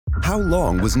How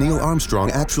long was Neil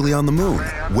Armstrong actually on the moon?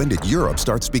 When did Europe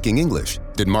start speaking English?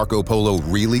 Did Marco Polo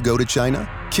really go to China?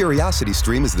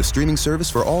 CuriosityStream is the streaming service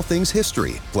for all things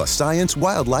history, plus science,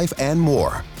 wildlife, and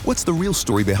more. What's the real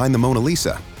story behind the Mona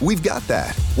Lisa? We've got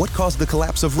that. What caused the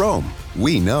collapse of Rome?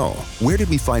 We know. Where did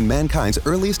we find mankind's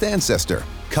earliest ancestor?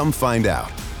 Come find out.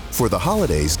 For the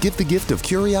holidays, give the gift of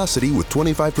curiosity with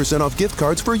 25% off gift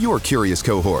cards for your curious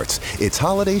cohorts. It's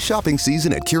holiday shopping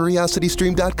season at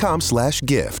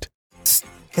curiositystream.com/gift.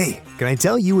 Hey, can I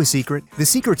tell you a secret? The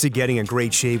secret to getting a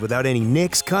great shave without any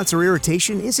nicks, cuts, or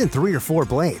irritation isn't 3 or 4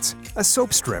 blades, a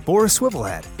soap strip, or a swivel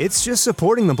head. It's just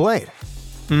supporting the blade.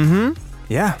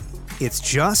 Yeah, it's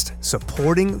just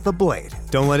supporting the blade.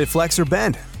 Don't let it flex or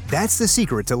bend. That's the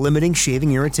secret to limiting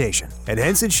shaving irritation. At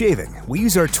Henson Shaving, we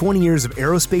use our 20 years of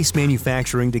aerospace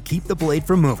manufacturing to keep the blade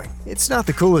from moving. It's not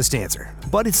the coolest answer,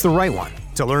 but it's the right one.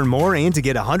 To learn more and to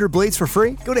get 100 blades for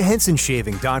free, go to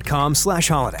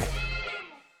hensonshaving.com/holiday.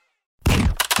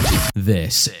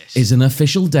 This is an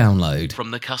official download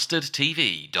from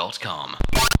thecustardtv.com.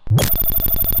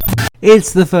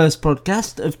 It's the first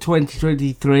podcast of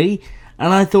 2023,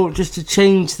 and I thought just to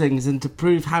change things and to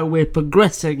prove how we're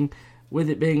progressing with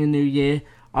it being a new year,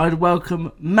 I'd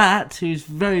welcome Matt, who's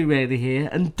very rarely here,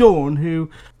 and Dawn, who,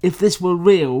 if this were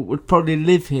real, would probably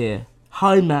live here.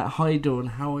 Hi Matt, hi Dawn,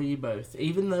 how are you both?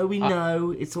 Even though we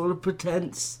know it's all a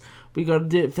pretense, we got to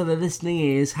do it for the listening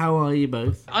ears. How are you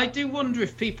both? I do wonder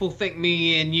if people think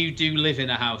me and you do live in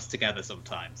a house together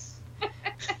sometimes.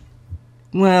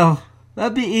 Well,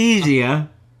 that'd be easier,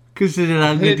 considering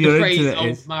how good your internet is. I've heard the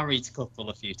phrase old married couple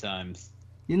a few times.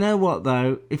 You know what,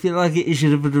 though? If you like it, you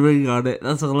should have put a ring on it.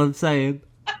 That's all I'm saying.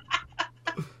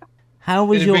 How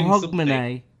was your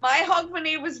Hogmanay? My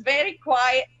Hogmanay was very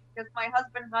quiet because my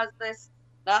husband has this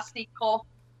nasty cough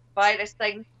virus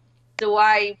thing. So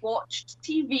I watched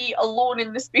TV alone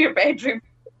in the spare bedroom.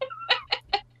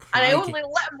 And I only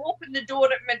let him open the door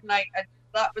at midnight, and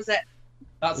that was it.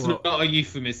 That's not a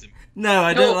euphemism. No,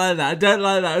 I don't like that. I don't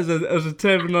like that as a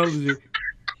terminology.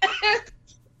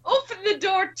 Open the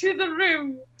door to the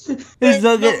room. It's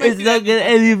not getting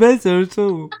any better at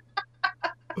all.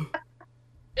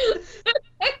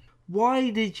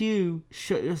 Why did you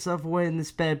shut yourself away in the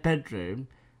spare bedroom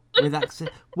with access?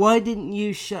 Why didn't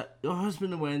you shut your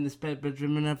husband away in the spare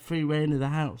bedroom and have free reign of the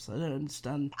house? I don't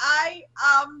understand. I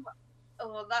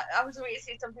was waiting to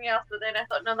say something else, but then I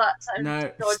thought, no, that sounds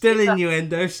no, dodgy. still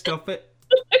innuendo. Stop it.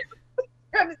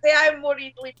 I'm going to say I'm more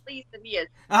easily pleased than he is.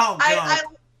 Oh God.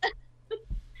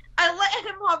 I let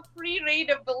him have free reign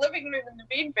of the living room and the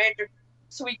main bedroom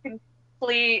so he can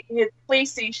play his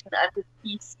PlayStation and his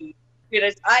PC.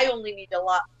 Whereas I only need a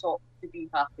laptop to be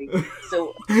happy.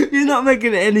 So you're not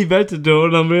making it any better,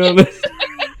 Dawn, I'll be honest.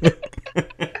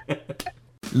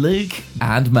 Luke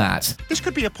and Matt. This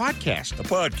could be a podcast. A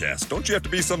podcast? Don't you have to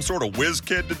be some sort of whiz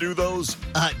kid to do those?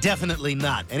 Definitely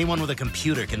not. Anyone with a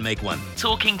computer can make one.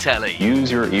 Talking telly. Use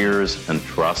your ears and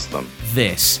trust them.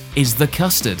 This is the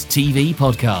Custard TV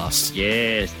podcast.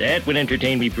 Yes, that would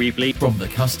entertain me briefly. From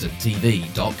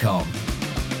thecustardtv.com.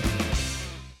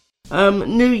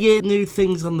 New year, new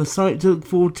things on the site to look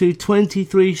forward to.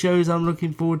 23 shows I'm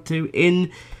looking forward to in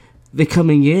the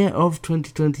coming year of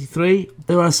 2023.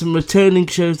 There are some returning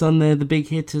shows on there, the big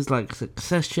hitters like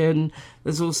Succession.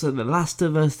 There's also The Last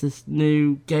of Us, this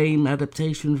new game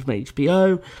adaptation from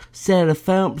HBO. Sarah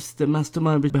Phelps, the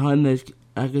mastermind behind those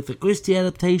Agatha Christie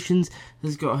adaptations,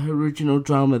 has got her original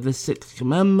drama The Sixth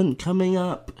Commandment coming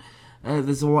up.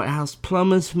 There's the White House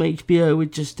Plumbers from HBO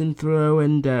with Justin Theroux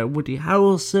and Woody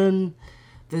Harrelson.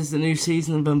 There's the new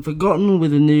season of Unforgotten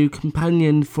with a new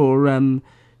companion for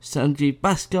Sanjeev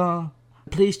Bhaskar.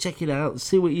 Please check it out,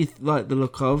 see what you like the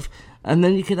look of, and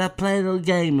then you can play a little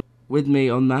game with me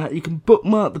on that. You can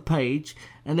bookmark the page,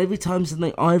 and every time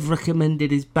something I've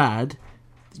recommended is bad,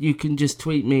 you can just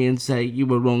tweet me and say you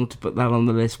were wrong to put that on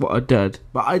the list, what I did.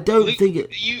 But I don't think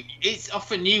it's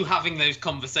often you having those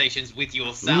conversations with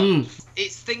yourself.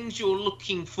 It's things you're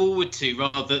looking forward to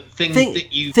rather than things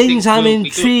that you think I'm will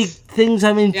intrigued. Things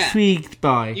I'm intrigued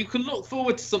by. You can look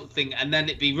forward to something and then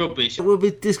it be rubbish. We'll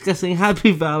be discussing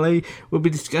Happy Valley. We'll be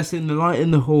discussing The Light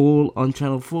in the Hall on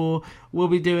Channel 4. We'll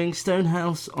be doing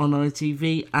Stonehouse on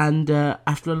ITV. And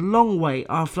after a long wait,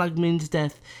 Our Flag Means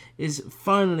Death is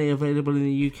finally available in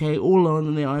the UK, all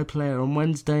on the iPlayer on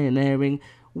Wednesday and airing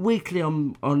weekly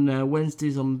on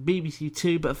Wednesdays on BBC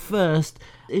Two. But first,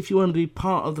 if you want to be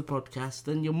part of the podcast,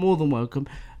 then you're more than welcome.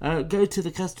 Go to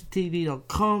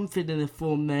thecustardtv.com, fill in a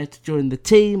form there to join the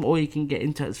team, or you can get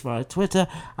in touch via Twitter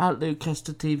at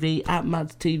LukeCustardTV, at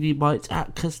MattTVBites,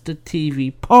 at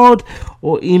CustardTVPod,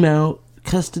 or email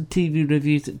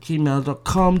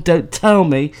custardtvreviews@gmail.com. Don't tell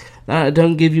me that I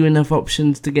don't give you enough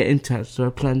options to get in touch. There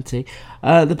are plenty.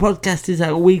 The podcast is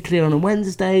out weekly on a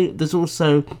Wednesday. There's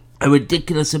also a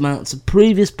ridiculous amounts of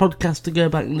previous podcasts to go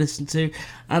back and listen to,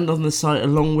 and on the site,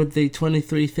 along with the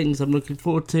 23 things I'm looking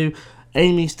forward to.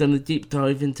 Amy's done a deep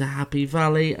dive into Happy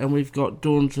Valley, and we've got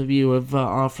Dawn's review of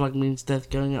Our Flag Means Death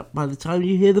going up by the time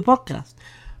you hear the podcast.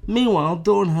 Meanwhile,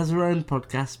 Dawn has her own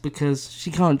podcast because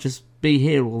she can't just be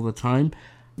here all the time.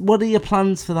 What are your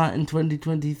plans for that in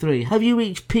 2023? Have you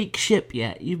reached peak ship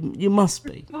yet? You must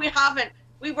be. We haven't.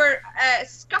 We were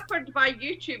scuppered by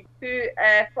YouTube, who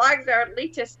flagged our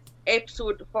latest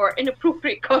episode for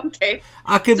inappropriate content.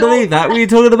 I can believe that. Were you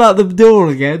talking about the door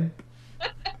again?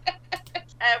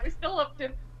 We still have to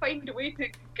find a way to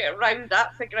get around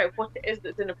that, figure out what it is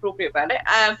that's inappropriate about it.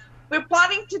 We're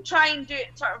planning to try and do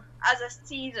it sort of as a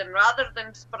season rather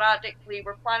than sporadically.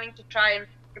 We're planning to try and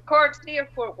record 3 or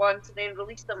 4 once and then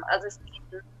release them as a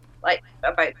season, like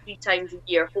about 3 times a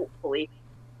year, hopefully.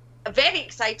 Very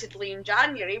excitedly, in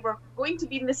January, we're going to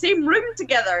be in the same room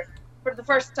together for the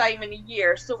first time in a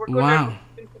year. So we're going to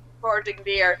be recording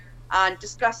there and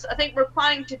discuss. I think we're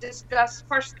planning to discuss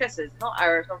first kisses, not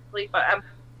ours, obviously, but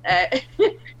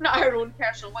not our own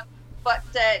personal one, but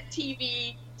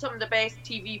TV, some of the best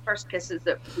TV first kisses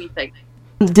that we think.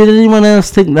 Did anyone else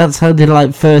think that sounded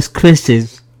like first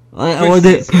kisses?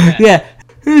 Yeah.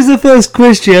 Who's the first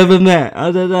Chris you ever met? I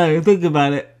don't know. Think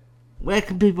about it. Where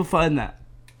can people find that?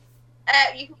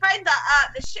 You can find that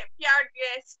at the Shipyard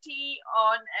UST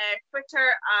on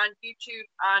Twitter and YouTube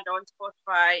and on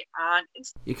Spotify and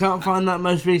Instagram. You can't find that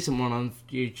most recent one on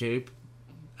YouTube.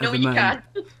 No, you can't.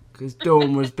 Because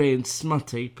Dawn was being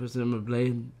smutty,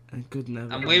 presumably, and couldn't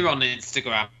have. And we're on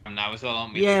Instagram now as well,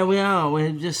 aren't we? Yeah, we are.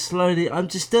 We're just slowly. I'm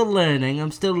just still learning.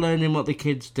 I'm still learning what the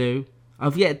kids do.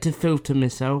 I've yet to filter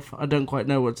myself. I don't quite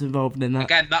know what's involved in that.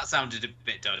 Again, that sounded a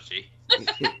bit dodgy.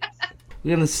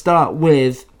 We're going to start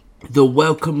with the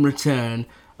welcome return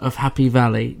of Happy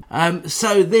Valley.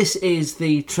 So this is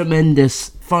the tremendous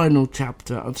final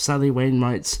chapter of Sally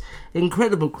Wainwright's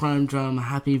incredible crime drama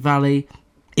Happy Valley.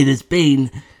 It has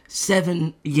been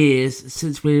 7 years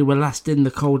since we were last in the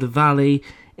Calder Valley.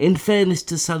 In fairness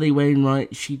to Sally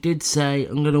Wainwright, she did say,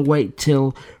 I'm going to wait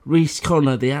till Rhys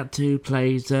Connor, the actor who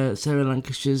plays Sarah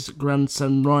Lancashire's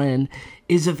grandson Ryan,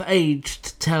 is of age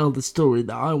to tell the story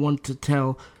that I want to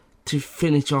tell to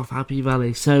finish off Happy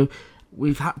Valley. So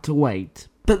we've had to wait.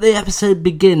 But the episode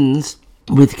begins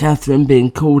with Catherine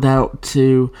being called out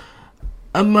to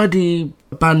a muddy,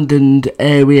 abandoned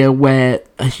area where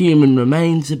a human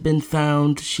remains have been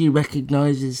found. She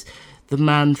recognises the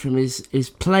man from his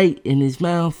plate in his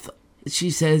mouth. She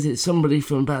says it's somebody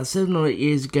from about 7 or 8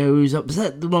 years ago who's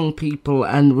upset the wrong people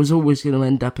and was always going to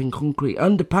end up in concrete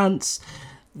underpants.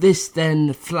 This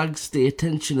then flags the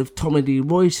attention of Tommy Lee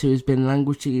Royce, who has been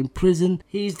languishing in prison.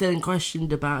 He's then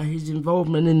questioned about his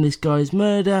involvement in this guy's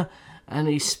murder, and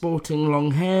he's sporting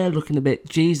long hair, looking a bit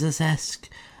Jesus-esque.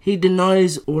 He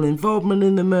denies all involvement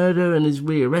in the murder and is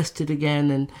rearrested again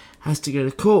and has to go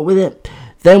to court with it.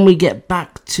 Then we get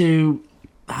back to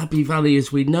Happy Valley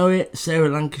as we know it. Sarah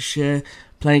Lancashire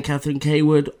playing Catherine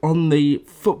Kaywood on the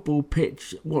football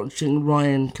pitch watching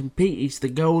Ryan compete. He's the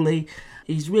goalie.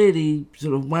 He's really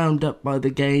sort of wound up by the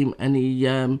game, and he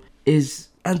is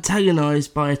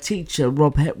antagonised by a teacher,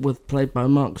 Rob Hepworth, played by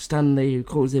Mark Stanley, who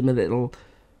calls him a little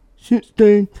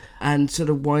shit-stain and sort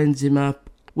of winds him up.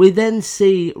 We then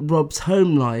see Rob's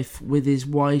home life with his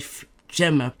wife,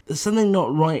 Gemma. There's something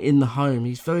not right in the home.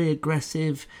 He's very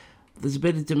aggressive. There's a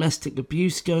bit of domestic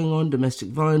abuse going on, domestic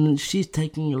violence. She's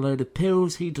taking a load of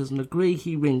pills. He doesn't agree.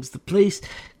 He rings the police.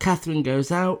 Catherine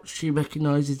goes out. She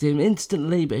recognises him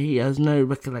instantly, but he has no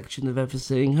recollection of ever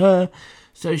seeing her.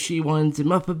 So she winds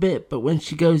him up a bit, but when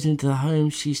she goes into the home,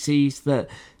 she sees that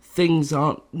things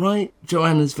aren't right.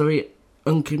 Joanna's very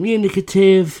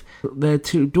uncommunicative. Their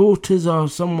 2 daughters are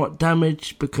somewhat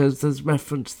damaged because there's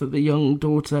reference that the young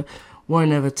daughter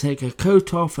won't ever take her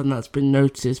coat off, and that's been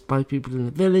noticed by people in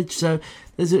the village. So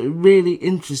there's a really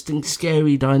interesting,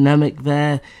 scary dynamic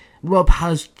there. Rob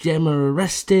has Gemma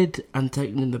arrested and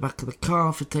taken in the back of the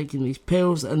car for taking these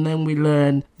pills, and then we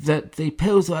learn that the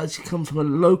pills have actually come from a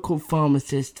local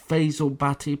pharmacist, Faisal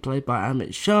Bhatti, played by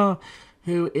Amit Shah,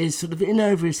 who is sort of in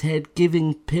over his head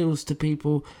giving pills to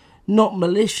people. Not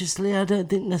maliciously, I don't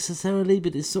think necessarily,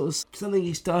 but it's sort of something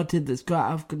he started that's got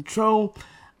out of control,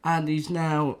 and he's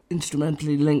now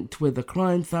instrumentally linked with a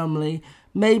crime family.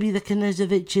 Maybe the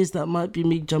Kneževićes, that might be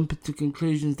me jumping to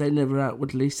conclusions. They never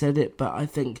outwardly said it, but I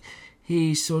think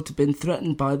He's sort of been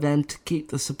threatened by them to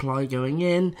keep the supply going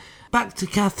in. Back to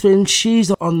Catherine,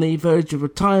 she's on the verge of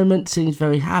retirement, seems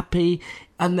very happy.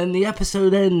 And then the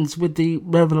episode ends with the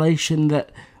revelation that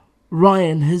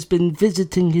Ryan has been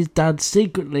visiting his dad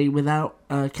secretly without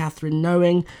Catherine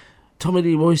knowing. Tommy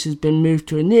Lee Royce has been moved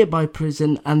to a nearby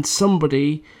prison, and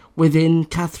somebody within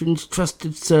Catherine's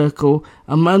trusted circle,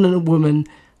 a man and a woman,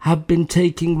 have been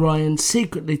taking Ryan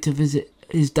secretly to visit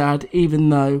his dad, even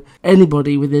though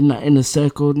anybody within that inner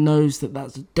circle knows that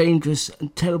that's a dangerous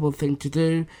and terrible thing to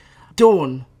do.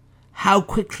 Dawn, how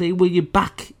quickly were you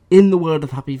back in the world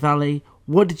of Happy Valley?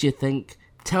 What did you think?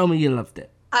 Tell me you loved it.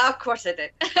 Of course I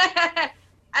did.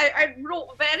 I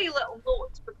wrote very little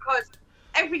notes because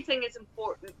everything is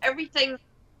important. Everything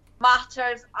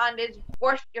matters and is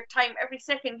worth your time every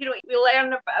second. You know, we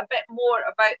learn a bit more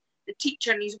about the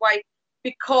teacher and his wife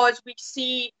because we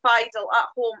see Faisal at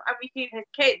home and we hear his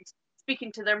kids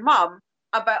speaking to their mum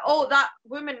about, oh, that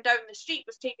woman down the street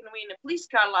was taken away in a police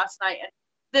car last night. And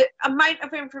the amount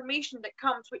of information that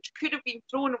comes, which could have been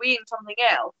thrown away in something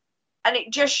else, and it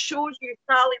just shows you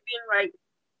Sally being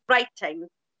writing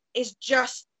is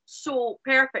just so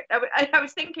perfect. I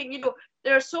was thinking, you know,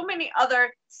 there are so many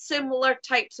other similar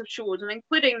types of shows, and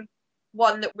including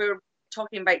one that we're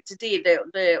talking about today,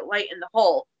 the Light in the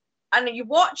Hall. And you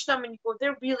watch them and you go,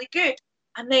 they're really good.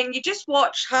 And then you just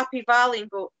watch Happy Valley and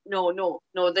go, no,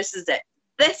 this is it.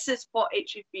 This is what it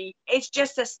should be. It's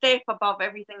just a step above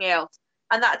everything else.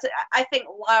 And that's, I think,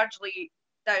 largely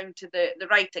down to the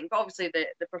writing, but obviously the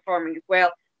performing as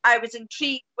well. I was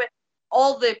intrigued with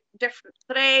all the different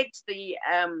threads, the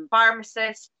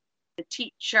pharmacist, the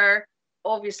teacher,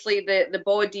 obviously the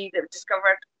body that was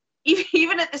discovered.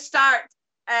 Even at the start,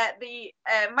 the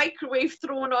microwave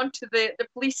thrown onto the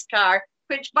police car,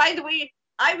 which, by the way,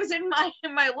 I was in my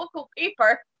local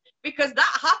paper because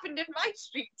that happened in my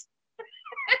street.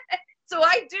 So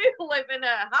I do live in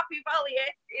a Happy Valley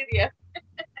area.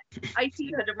 I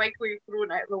too had a microwave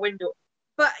thrown out of the window.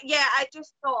 But yeah, I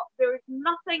just thought there was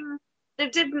nothing, there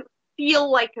didn't feel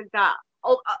like a gap.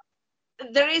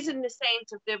 There is in the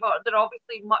sense of they're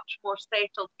obviously much more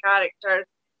settled characters.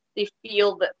 They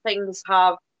feel that things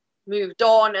have moved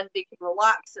on and they can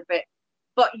relax a bit.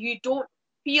 But you don't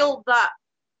feel that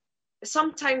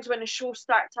sometimes when a show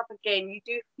starts up again, you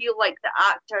do feel like the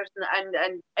actors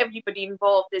and everybody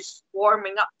involved is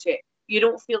warming up to it. You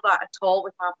don't feel that at all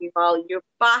with Happy Valley. You're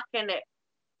back in it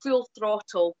full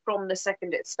throttle from the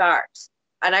second it starts.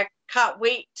 And I can't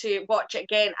wait to watch it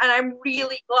again. And I'm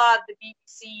really glad the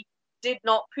BBC did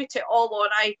not put it all on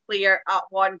iPlayer at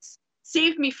once.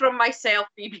 Save me from myself,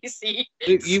 BBC.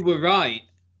 You were right.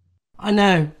 I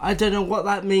know. I don't know what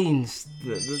that means,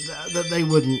 that they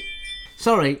wouldn't.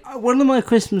 Sorry, one of my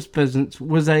Christmas presents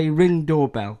was a Ring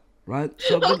doorbell, right?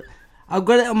 So I've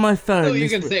got it on my phone. Oh, you were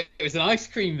going to say it was an ice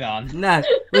cream van. No,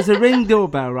 it was a Ring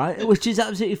doorbell, right? Which is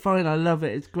absolutely fine. I love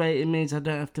it. It's great. It means I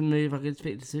don't have to move. I can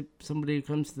speak to somebody who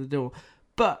comes to the door.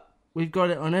 But we've got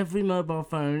it on every mobile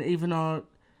phone, even our...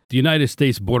 The United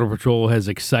States Border Patrol has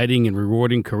exciting and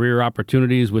rewarding career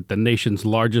opportunities with the nation's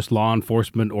largest law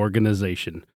enforcement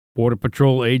organization. Border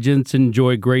Patrol agents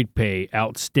enjoy great pay,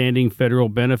 outstanding federal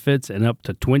benefits, and up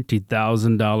to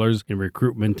 $20,000 in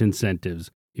recruitment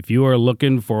incentives. If you are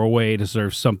looking for a way to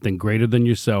serve something greater than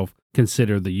yourself,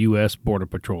 consider the U.S. Border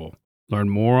Patrol. Learn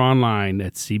more online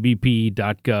at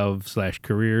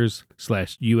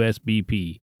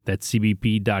cbp.gov/careers/USBP. That's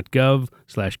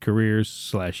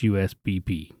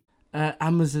cbp.gov/careers/USBP.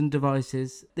 Amazon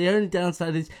devices. The only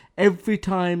downside is every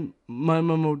time my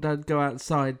mum or dad go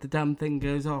outside, the damn thing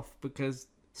goes off because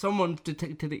someone's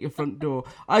detected at your front door.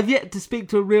 I've yet to speak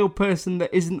to a real person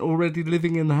that isn't already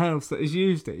living in the house that has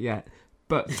used it yet.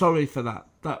 But sorry for that.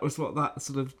 That was what that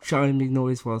sort of chiming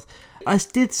noise was. I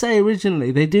did say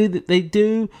originally they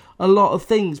do a lot of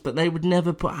things, but they would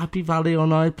never put Happy Valley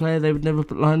on iPlayer. They would never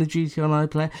put Line of Duty on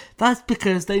iPlayer. That's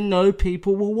because they know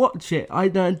people will watch it. I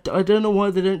don't know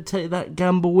why they don't take that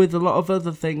gamble with a lot of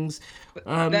other things.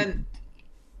 Then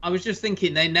I was just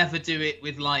thinking they never do it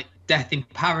with like Death in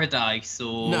Paradise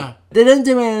or... No, they don't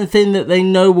do anything that they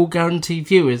know will guarantee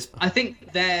viewers. I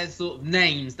think their sort of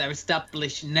names, their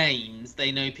established names,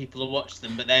 they know people will watch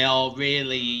them, but they are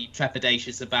really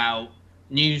trepidatious about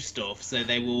new stuff, so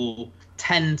they will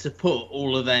tend to put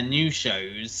all of their new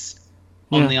shows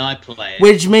on the iPlayer.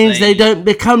 Which means they don't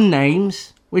become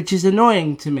names, which is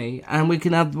annoying to me. And we've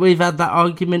had that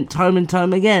argument time and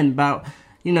time again about...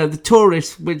 You know, The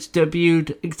Tourist, which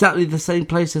debuted exactly the same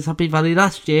place as Happy Valley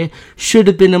last year, should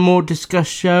have been a more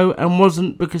discussed show and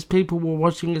wasn't because people were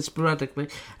watching it sporadically.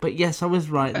 But yes, I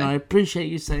was right, and I appreciate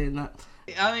you saying that.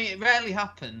 I mean, it rarely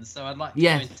happens, so I'd like to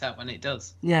point out when it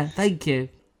does. Yeah, thank you.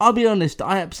 I'll be honest,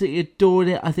 I absolutely adored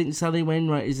it. I think Sally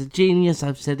Wainwright is a genius.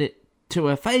 I've said it to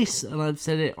her face, and I've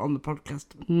said it on the podcast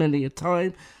many a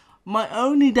time. My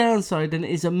only downside, and it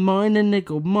is a minor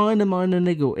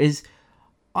niggle, is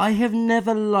I have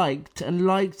never liked, and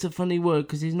like's a funny word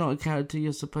because he's not a character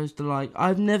you're supposed to like.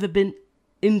 I've never been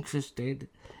interested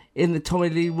in the Tommy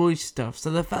Lee Royce stuff.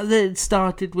 So the fact that it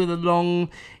started with a long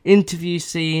interview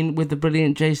scene with the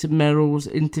brilliant Jason Merrills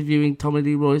interviewing Tommy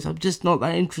Lee Royce, I'm just not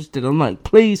that interested. I'm like,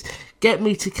 please get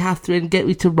me to Catherine, get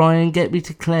me to Ryan, get me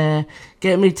to Claire,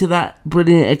 get me to that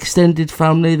brilliant extended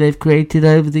family they've created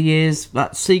over the years.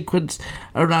 That sequence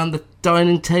around the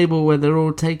dining table where they're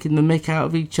all taking the mick out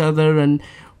of each other, and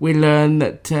we learn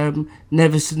that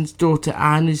Nevison's daughter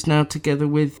Anne is now together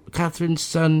with Catherine's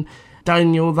son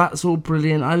Daniel. That's all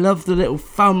brilliant. I love the little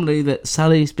family that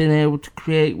Sally's been able to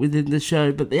create within the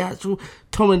show, but the actual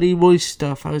Tommy Lee Royce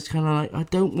stuff, I was kind of like, I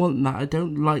don't want that, I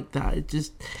don't like that.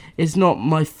 It's not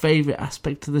my favourite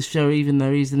aspect of the show, even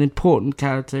though he's an important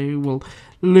character who will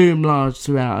loom large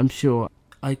throughout, I'm sure.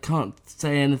 I can't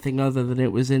say anything other than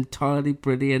it was entirely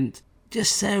brilliant.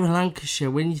 Just Sarah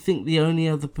Lancashire, when you think the only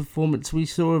other performance we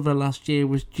saw of her last year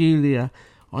was Julia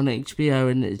on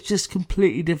HBO, and it's just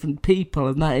completely different people,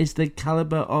 and that is the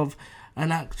calibre of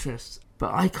an actress.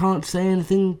 But I can't say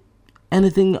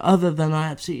anything other than I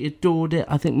absolutely adored it.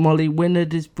 I think Molly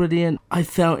Winard is brilliant. I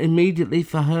felt immediately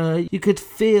for her. You could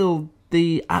feel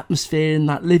the atmosphere in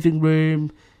that living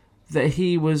room, that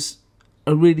he was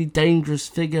a really dangerous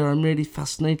figure. I'm really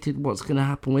fascinated what's going to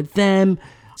happen with them.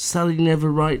 Sally never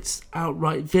writes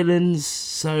outright villains,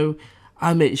 so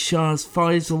Amit Shah's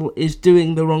Faisal is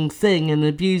doing the wrong thing and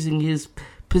abusing his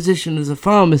position as a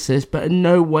pharmacist, but in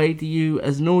no way do you,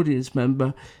 as an audience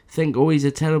member, think, oh, he's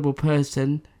a terrible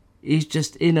person. He's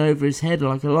just in over his head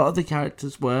like a lot of the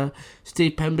characters were.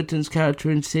 Steve Pemberton's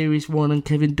character in Series 1 and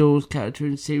Kevin Doyle's character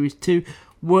in Series 2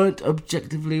 weren't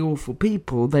objectively awful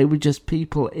people. They were just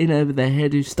people in over their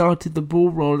head who started the ball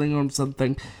rolling on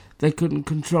something they couldn't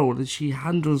control, and she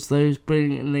handles those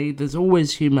brilliantly. There's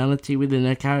always humanity within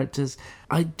her characters.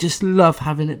 I just love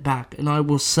having it back, and I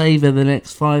will savour the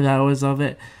next 5 hours of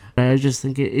it. I just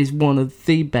think it is one of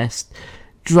the best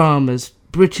dramas,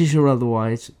 British or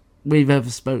otherwise, we've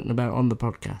ever spoken about on the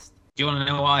podcast. Do you want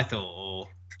to know what I thought? Or...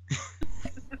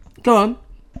 Go on.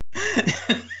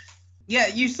 Yeah,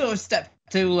 you sort of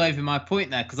stepped all over my point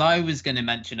there, because I was going to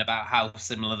mention about how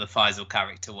similar the Faisal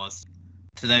character was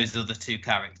to those other two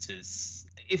characters.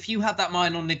 If you had that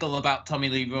minor niggle about Tommy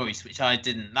Lee Royce, which I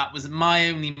didn't, that was my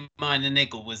only minor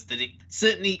niggle, was that it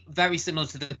certainly very similar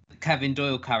to the Kevin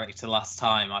Doyle character last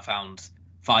time I found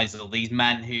Faisal. These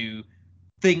men who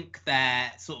think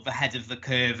they're sort of ahead of the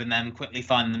curve and then quickly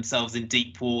find themselves in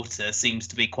deep water seems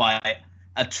to be quite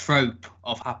a trope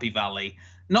of Happy Valley.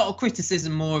 Not a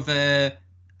criticism, more of an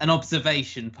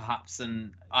observation perhaps,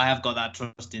 and I have got that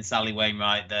trust in Sally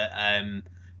Wainwright that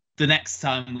the next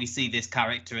time we see this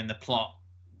character in the plot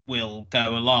will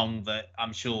go along, that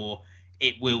I'm sure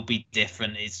it will be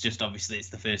different. It's just obviously it's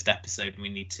the first episode and we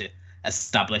need to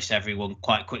establish everyone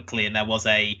quite quickly, and there was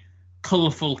a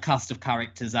colourful cast of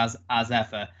characters as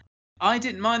ever. I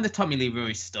didn't mind the Tommy Lee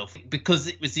Royce stuff because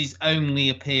it was his only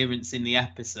appearance in the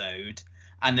episode,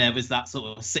 and there was that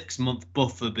sort of 6-month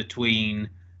buffer between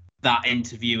that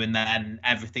interview and then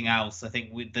everything else. I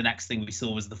think the next thing we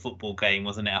saw was the football game,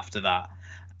 wasn't it, after that?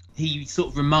 He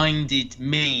sort of reminded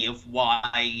me of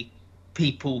why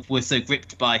people were so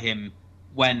gripped by him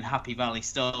when Happy Valley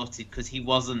started, because he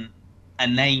wasn't a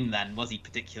name then, was he,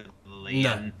 particularly?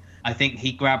 No. And I think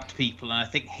he grabbed people, and I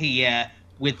think here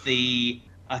with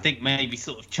I think maybe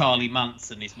sort of Charlie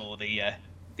Manson is more the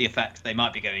effect they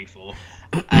might be going for.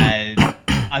 And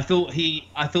I thought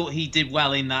he did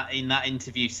well in that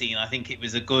interview scene. I think it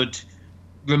was a good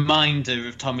reminder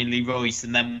of Tommy Lee Royce,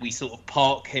 and then we sort of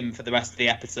park him for the rest of the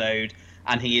episode,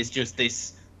 and he is just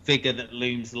this figure that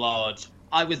looms large.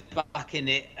 I was back in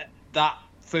it. That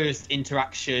first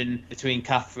interaction between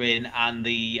Catherine and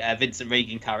the Vincent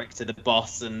Regan character, the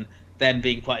boss, and them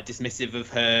being quite dismissive of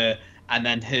her, and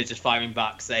then her just firing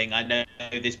back saying, I know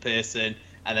this person,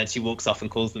 and then she walks off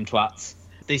and calls them twats.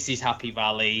 This is Happy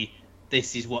Valley.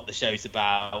 This is what the show's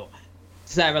about.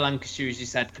 Sarah Lancashire, as you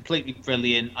said, completely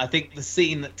brilliant. I think the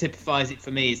scene that typifies it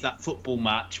for me is that football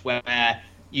match where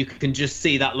you can just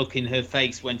see that look in her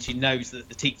face when she knows that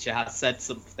the teacher has said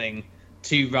something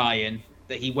to Ryan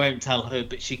that he won't tell her,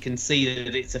 but she can see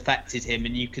that it's affected him,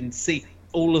 and you can see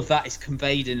all of that is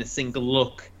conveyed in a single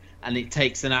look, and it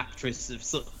takes an actress of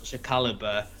such a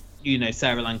calibre. You know,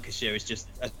 Sarah Lancashire is just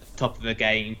at the top of her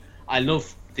game. I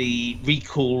love the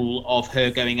recall of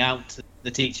her going out to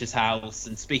the teacher's house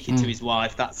and speaking to his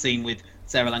wife. That scene with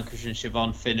Sarah Lancashire and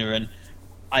Siobhan Finneran,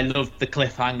 I love the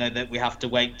cliffhanger that we have to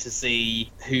wait to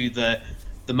see who the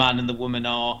man and the woman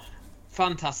are.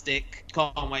 Fantastic.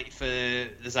 Can't wait for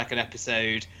the second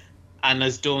episode. And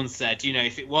as Dawn said, you know,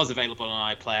 if it was available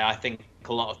on iPlayer, I think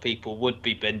a lot of people would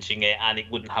be binging it and it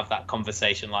wouldn't have that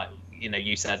conversation like, you know,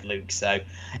 you said, Luke. So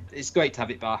it's great to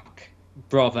have it back.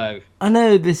 Bravo. I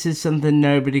know this is something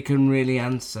nobody can really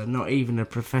answer, not even a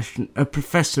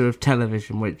professor of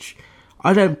television, which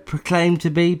I don't proclaim to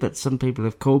be, but some people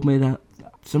have called me that.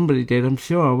 Somebody did, I'm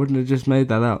sure. I wouldn't have just made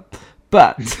that up.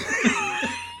 But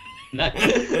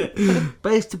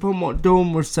based upon what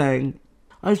Dawn was saying,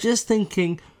 I was just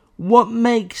thinking, what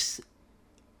makes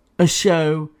a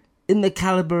show in the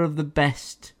caliber of the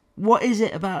best? What is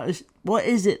it about? What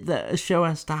is it that a show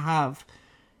has to have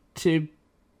to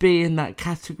be in that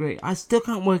category? I still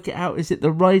can't work it out. Is it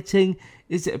the writing?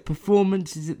 Is it a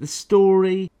performance? Is it the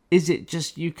story? Is it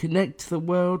just you connect to the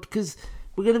world? Because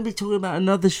we're going to be talking about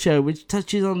another show which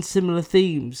touches on similar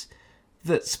themes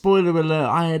that, spoiler alert,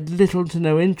 I had little to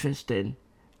no interest in.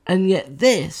 And yet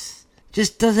this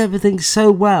just does everything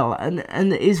so well, and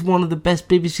it is one of the best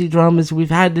BBC dramas we've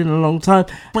had in a long time.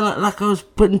 Like I was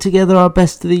putting together our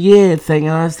best of the year thing,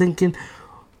 and I was thinking,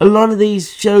 a lot of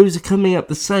these shows are coming up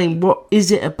the same. What is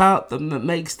it about them that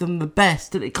makes them the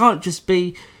best? And it can't just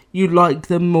be you like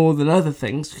them more than other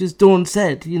things, because Dawn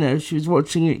said, you know, she was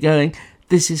watching it going,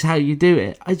 this is how you do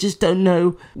it. I just don't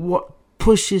know what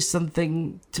pushes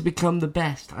something to become the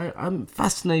best. I'm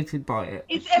fascinated by it.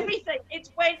 It's everything.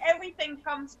 It's when everything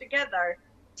comes together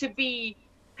to be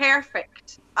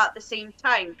perfect at the same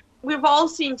time. We've all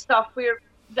seen stuff where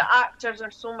the actors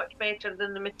are so much better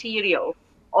than the material,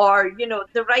 or, you know,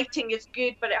 the writing is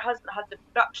good but it hasn't had the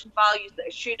production values that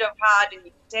it should have had, and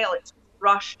you can tell it's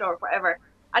rushed or whatever.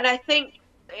 And I think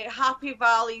Happy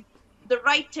Valley, the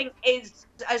writing is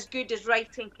as good as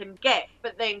writing can get,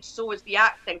 but then so is the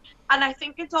acting. And I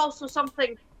think it's also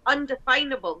something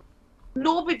undefinable.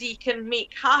 Nobody can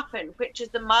make happen, which is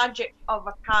the magic of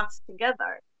a cast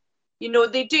together. You know,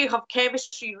 they do have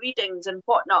chemistry readings and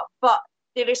whatnot, but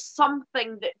there is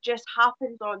something that just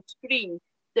happens on screen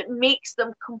that makes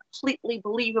them completely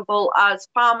believable as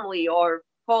family or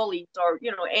colleagues or,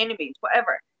 you know, enemies,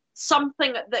 whatever.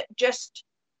 Something that just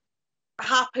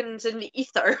happens in the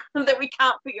ether that we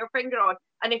can't put your finger on,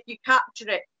 and if you capture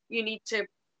it, you need to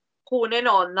hone in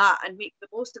on that and make the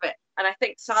most of it. And I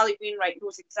think Sally Wainwright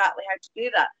knows exactly how to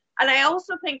do that. And I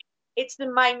also think it's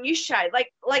the minutiae,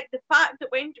 like the fact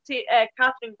that when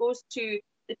Catherine goes to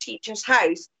the teacher's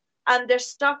house and there's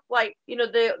stuff like, you know,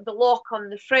 the lock on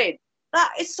the fridge,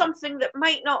 that is something that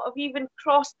might not have even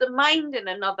crossed the mind in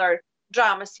another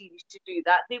drama series to do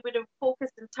that. They would have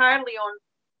focused entirely on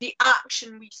the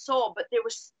action we saw, but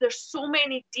there's so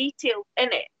many details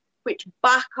in it which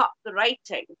back up the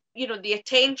writing. You know, the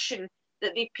attention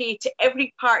that they pay to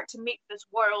every part to make this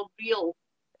world real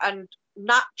and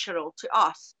natural to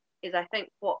us is, I think,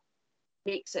 what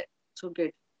makes it so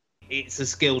good. It's a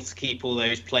skill to keep all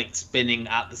those plates spinning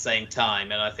at the same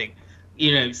time, and I think,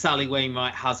 you know, Sally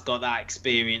Wainwright has got that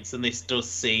experience, and this does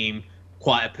seem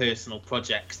quite a personal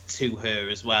project to her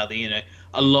as well. You know,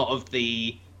 a lot of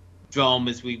the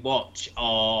dramas we watch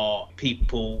are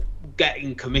people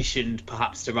getting commissioned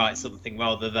perhaps to write something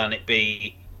rather than it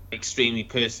be extremely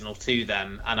personal to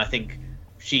them, and I think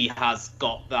she has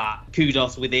got that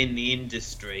kudos within the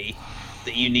industry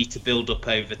that you need to build up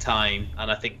over time, and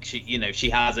I think she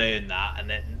has earned that, and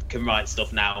then can write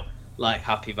stuff now like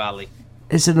Happy Valley.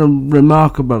 It's a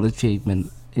remarkable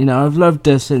achievement. You know, I've loved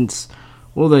her since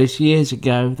all those years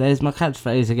ago. There's my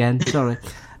catchphrase again, sorry.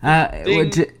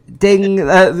 Ding.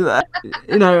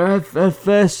 You know, her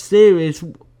first series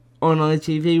on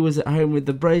ITV was At Home with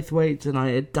the Braithwaites, and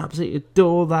I absolutely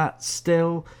adore that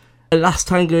still. Last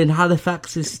Time Going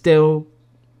Halifax is still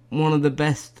one of the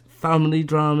best family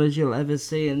dramas you'll ever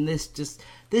see, and this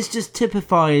just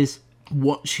typifies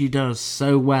what she does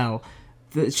so well,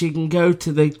 that she can go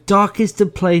to the darkest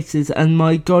of places, and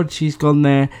my God, she's gone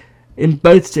there in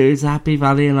both series of Happy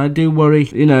Valley, and I do worry,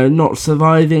 you know, not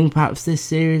surviving perhaps this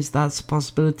series. That's a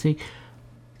possibility.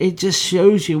 It just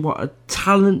shows you what a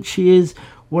talent she is,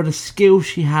 what a skill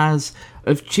she has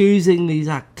of choosing these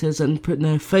actors and putting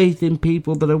her faith in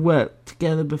people that have worked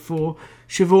together before.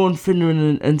 Siobhan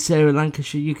Finneran and Sarah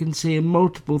Lancashire, you can see in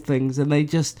multiple things, and they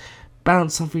just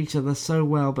bounce off each other so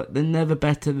well, but they're never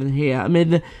better than here. I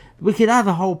mean, we could have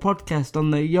a whole podcast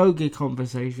on the yoga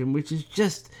conversation, which is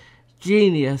just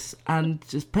genius and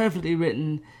just perfectly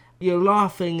written. You're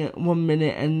laughing at 1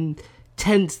 minute and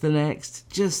tense the next.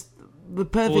 Just the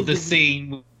perfect. Or the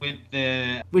scene with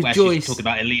where Joyce. She's talking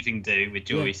about a leaving do with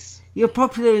Joyce. Yeah. You're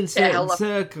popular in certain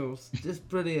circles. Just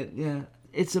brilliant, yeah.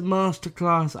 It's a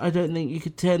masterclass. I don't think you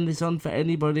could turn this on for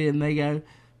anybody and they go,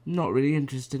 not really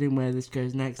interested in where this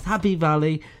goes next. Happy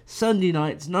Valley, Sunday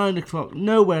nights, 9 o'clock,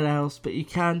 nowhere else, but you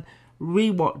can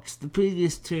rewatch the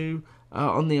previous two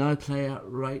on the iPlayer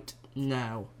right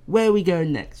now. Where are we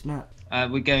going next, Matt?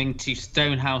 We're going to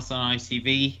Stonehouse on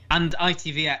ITV, and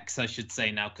ITVX, I should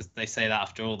say now, because they say that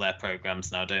after all their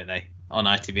programmes now, don't they? On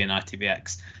ITV and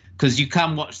ITVX. Because you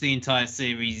can watch the entire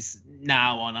series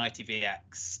now on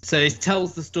ITVX. So it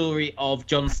tells the story of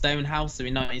John Stonehouse, who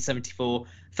in 1974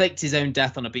 faked his own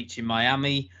death on a beach in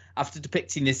Miami. After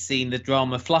depicting this scene, the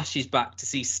drama flashes back to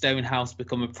see Stonehouse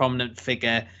become a prominent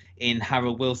figure in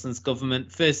Harold Wilson's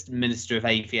government, first Minister of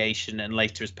Aviation and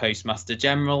later as Postmaster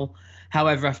General.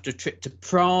 However, after a trip to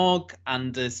Prague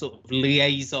and a sort of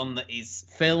liaison that is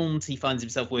filmed, he finds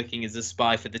himself working as a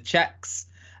spy for the Czechs,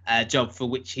 a job for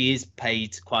which he is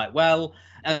paid quite well.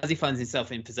 As he finds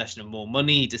himself in possession of more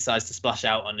money, he decides to splash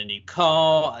out on a new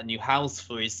car, a new house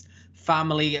for his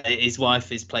family. His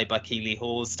wife is played by Keely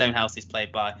Hawes. Stonehouse is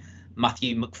played by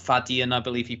Matthew McFadden, I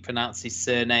believe he pronounced his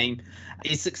surname.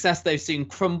 His success, though, soon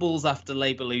crumbles after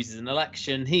Labour loses an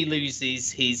election. He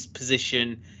loses his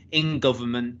position in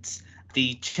government.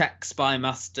 The Czech spy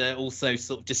master also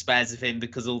sort of despairs of him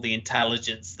because all the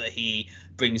intelligence that he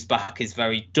brings back is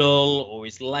very dull or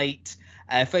is late.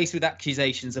 Faced with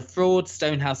accusations of fraud,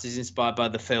 Stonehouse is inspired by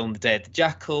the film The Day of the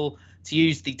Jackal to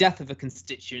use the death of a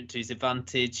constituent to his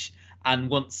advantage. And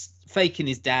once faking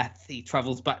his death, he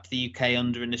travels back to the UK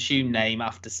under an assumed name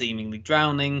after seemingly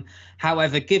drowning.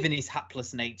 However, given his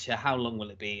hapless nature, how long will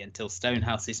it be until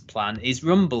Stonehouse's plan is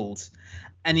rumbled?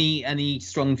 Any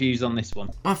strong views on this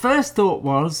one? My first thought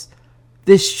was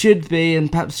this should be,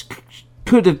 and perhaps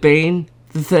could have been,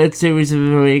 the third series of a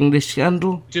very English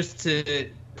scandal. Just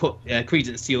to put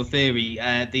credence to your theory,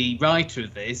 the writer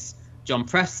of this, John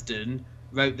Preston,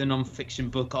 wrote the non-fiction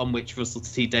book on which Russell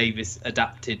T Davies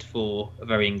adapted for A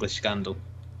Very English Scandal.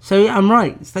 So yeah, I'm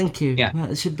right. Thank you. Yeah.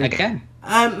 That should be. Again.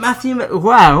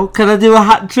 Wow, can I do a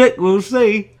hat trick? We'll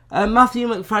see. Matthew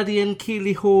McFadden and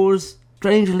Keely Hawes,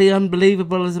 strangely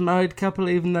unbelievable as a married couple,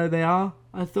 even though they are.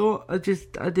 I thought I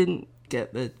didn't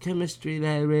get the chemistry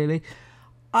there really.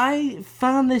 I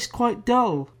found this quite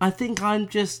dull. I think I'm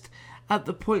just at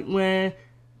the point where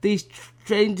these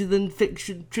stranger than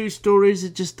fiction true stories are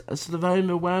just sort of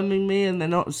overwhelming me and they're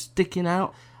not sticking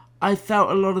out. I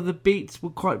felt a lot of the beats were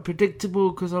quite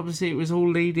predictable because obviously it was all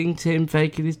leading to him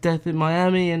faking his death in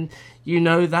Miami, and you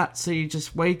know that, so you're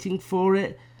just waiting for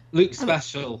it. Luke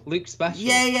Special.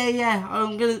 Yeah.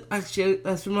 I'm gonna actually,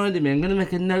 that's reminded me, I'm gonna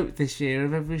make a note this year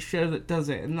of every show that does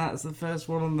it, and that's the first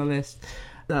one on the list.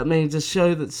 That means a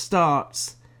show that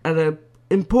starts at an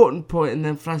important point and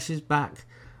then flashes back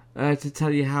to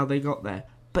tell you how they got there.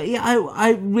 But yeah,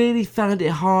 I really found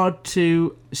it hard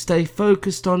to stay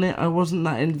focused on it. I wasn't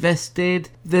that invested.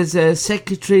 There's a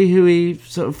secretary who he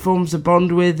sort of forms a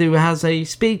bond with who has a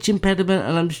speech impediment,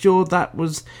 and I'm sure that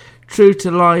was true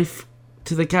to life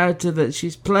to the character that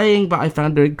she's playing, but I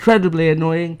found her incredibly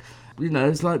annoying. You know,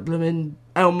 it's like blooming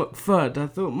Elle McFudd. I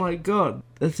thought, my God,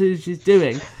 that's who she's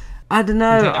doing. I don't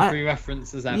know. Every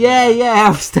reference is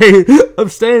Yeah. I'm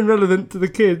staying relevant to the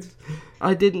kids.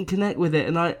 I didn't connect with it,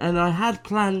 and I had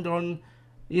planned on,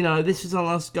 you know, this was on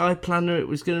our Sky Planner. It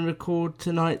was going to record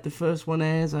tonight. The first one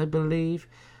airs, I believe.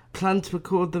 Planned to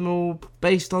record them all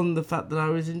based on the fact that I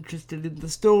was interested in the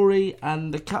story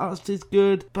and the cast is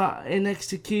good, but in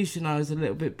execution I was a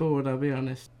little bit bored, I'll be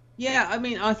honest. Yeah, I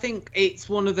mean, I think it's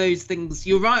one of those things.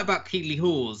 You're right about Keely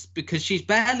Hawes because she's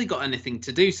barely got anything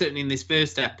to do, certainly in this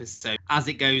first episode. As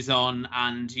it goes on,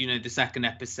 and, you know, the second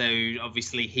episode,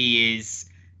 obviously he is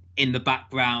in the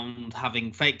background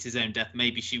having faked his own death.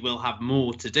 Maybe she will have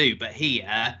more to do. But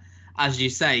here, as you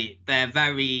say, they're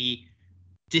very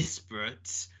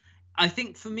disparate. I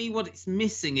think for me what it's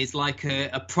missing is like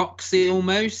a proxy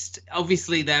almost.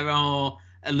 Obviously there are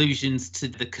allusions to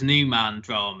the Canoe Man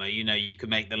drama. You know, you could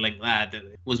make the link there. That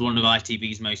was one of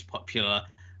ITV's most popular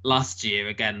last year.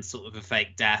 Again, sort of a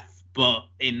fake death. But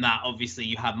in that, obviously,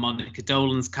 you have Monica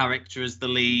Dolan's character as the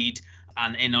lead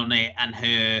and in on it, and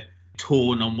her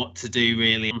torn on what to do,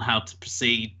 really, on how to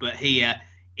proceed. But here,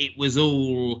 it was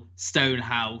all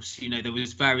Stonehouse. You know, there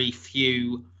was very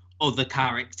few other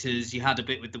characters. You had a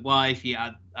bit with the wife. You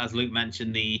had, as Luke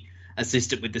mentioned, the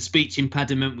assistant with the speech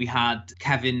impediment. We had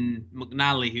Kevin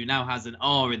McNally, who now has an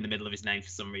R in the middle of his name for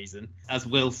some reason, as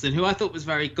Wilson, who I thought was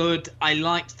very good. I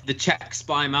liked the Czech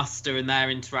spy master and their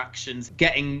interactions,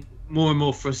 getting more and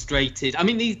more frustrated. I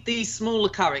mean, these smaller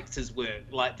characters work,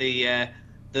 like the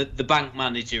bank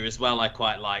manager as well. I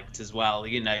quite liked as well.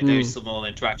 You know, those small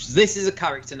interactions. This is a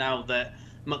character now that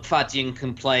McFadden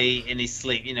can play in his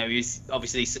sleep. You know,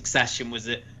 obviously Succession was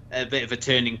a bit of a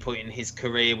turning point in his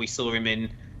career. We saw him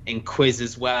in Quiz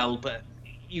as well, but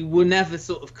you were never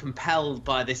sort of compelled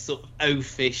by this sort of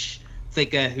oafish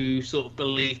figure who sort of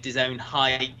believed his own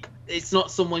hype. It's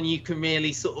not someone you can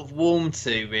really sort of warm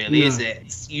to, really, is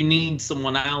it? You need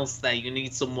someone else there. You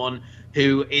need someone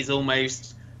who is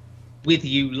almost with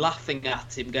you, laughing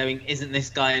at him, going, isn't this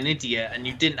guy an idiot? And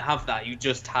you didn't have that. You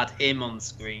just had him on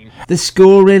screen. The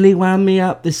score really wound me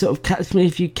up. This sort of Catch Me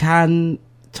If You Can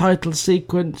title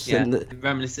sequence. Yeah, and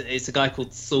reminiscent. It's a guy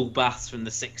called Saul Bass from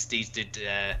the 60s did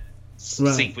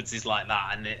sequences like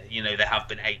that, and they have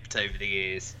been aped over the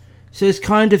years. So it's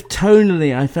kind of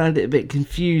tonally, I found it a bit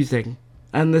confusing,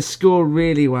 and the score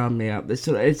really wound me up.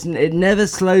 It never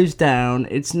slows down.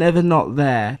 It's never not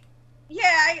there. Yeah,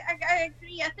 I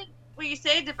agree. I think what you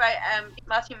said about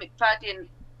Matthew McFadden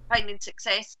finding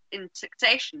success in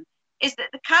Succession is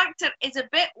that the character is a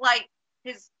bit like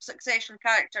his Succession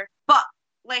character, but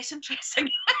less interesting.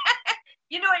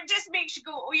 It just makes you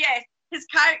go, oh yes, his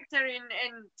character in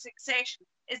Succession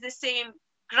is the same,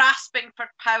 grasping for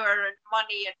power and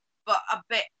money, but a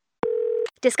bit.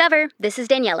 Discover, this is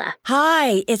Daniela.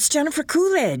 Hi, it's Jennifer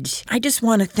Coolidge. I just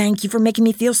want to thank you for making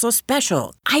me feel so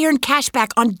special. I earned cash back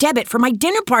on debit for my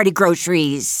dinner party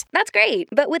groceries. That's great,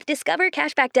 but with Discover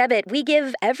Cashback Debit, we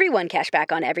give everyone cash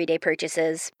back on everyday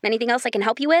purchases. Anything else I can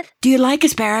help you with? Do you like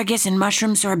asparagus and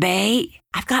mushroom sorbet?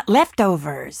 I've got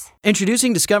leftovers.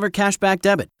 Introducing Discover Cashback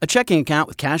Debit, a checking account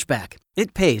with cash back.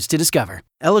 It pays to Discover.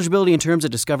 Eligibility and terms at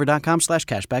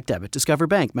discover.com/cashbackdebit. Discover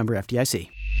Bank, member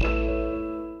FDIC.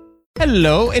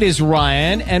 Hello, it is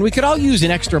Ryan, and we could all use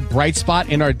an extra bright spot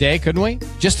in our day, couldn't we?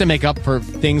 Just to make up for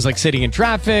things like sitting in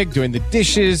traffic, doing the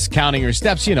dishes, counting your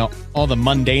steps, all the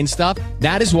mundane stuff.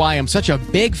 That is why I'm such a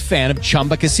big fan of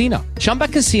Chumba Casino. Chumba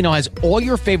Casino has all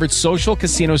your favorite social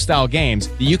casino-style games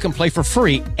that you can play for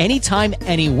free anytime,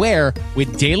 anywhere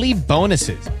with daily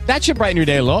bonuses. That should brighten your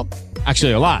day a little.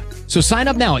 Actually, a lot. So sign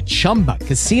up now at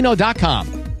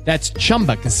ChumbaCasino.com. That's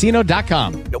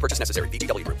ChumbaCasino.com. No purchase necessary.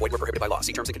 VGW Group. Void where prohibited by law.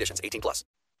 See terms and conditions. 18+.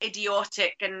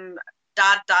 Idiotic and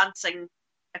dad dancing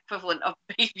equivalent of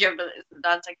behaviour, but it's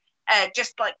dancing.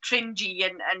 Just like cringy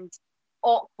and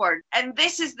awkward. And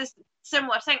this is this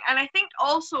similar thing. And I think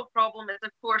also a problem is,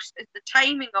 of course, is the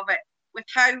timing of it, with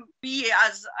how we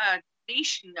as a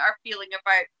nation are feeling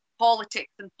about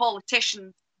politics and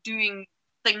politicians doing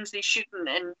things they shouldn't.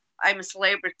 And I'm a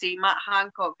Celebrity, Matt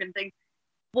Hancock and things.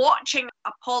 Watching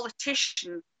a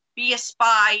politician be a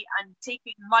spy and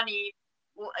taking money,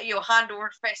 hand over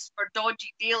fist for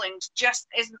dodgy dealings just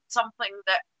isn't something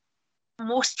that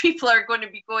most people are going to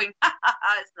be going, ha ha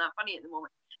ha, it's not funny at the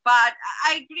moment. But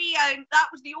I agree, that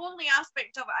was the only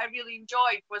aspect of it I really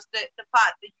enjoyed, was the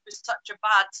fact that he was such a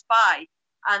bad spy,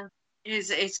 and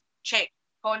his Czech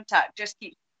contact just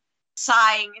keeps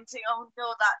sighing and saying, oh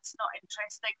no, that's not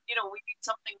interesting, we need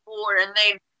something more. And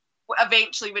then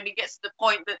eventually, when he gets to the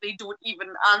point that they don't even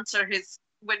answer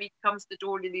when he comes to the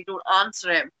door and they don't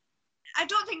answer him. I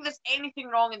don't think there's anything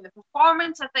wrong in the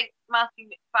performance. I think Matthew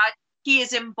McFadden, he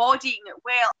is embodying it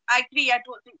well. I agree, I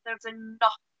don't think there's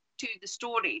enough to the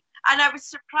story. And I was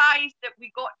surprised that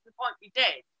we got to the point we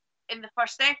did in the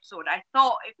first episode. I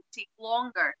thought it would take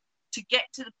longer to get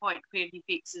to the point where he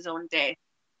fakes his own death.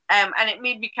 And it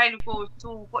made me kind of go,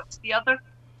 so what's the other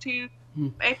two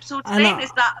episodes then?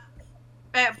 Is that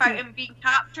about him being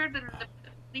captured and the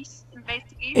police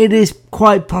investigation? It is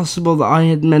quite possible that I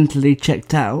had mentally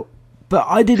checked out, but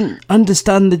I didn't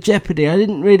understand the jeopardy. I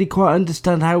didn't really quite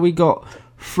understand how we got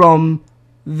from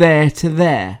there to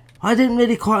there. I didn't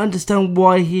really quite understand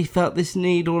why he felt this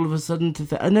need all of a sudden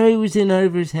to... I know he was in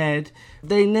over his head.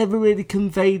 They never really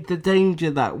conveyed the danger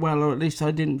that well, or at least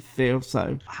I didn't feel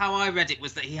so. How I read it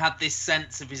was that he had this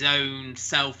sense of his own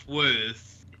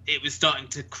self-worth. It was starting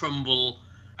to crumble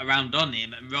around on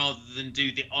him, and rather than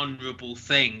do the honourable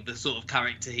thing, the sort of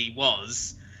character he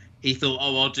was, he thought,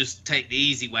 I'll just take the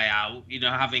easy way out,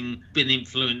 having been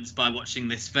influenced by watching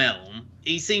this film.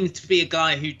 He seemed to be a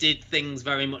guy who did things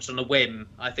very much on a whim.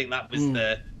 I think that was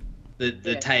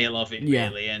the tale of it,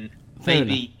 really. And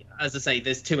maybe, as I say,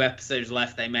 there's 2 episodes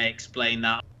left, they may explain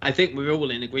that. I think we're all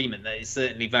in agreement that it's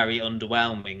certainly very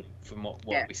underwhelming from what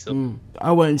we saw.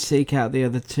 I won't seek out the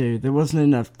other 2. There wasn't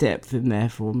enough depth in there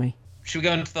for me. Should we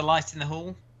go into The Light in the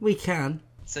Hall? We can.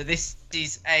 So this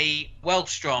is a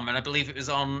Welsh drama, and I believe it was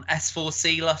on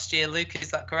S4C last year, Luke, is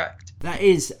that correct? That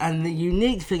is, and the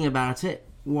unique thing about it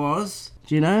was,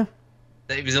 do you know?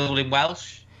 That it was all in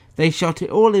Welsh? They shot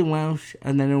it all in Welsh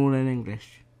and then all in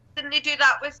English. Didn't they do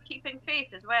that with Keeping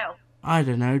Faith as well? I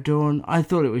don't know, Dawn. I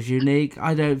thought it was unique.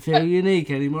 I don't feel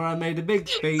unique anymore. I made a big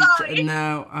speech and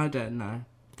now I don't know.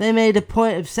 They made a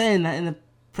point of saying that in the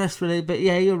press release, but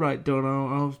yeah, you're right,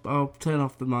 Dawn. I'll turn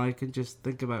off the mic and just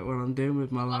think about what I'm doing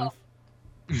with my life.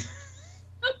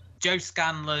 Jo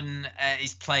Scanlon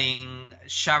is playing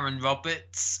Sharon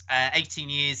Roberts. 18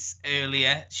 years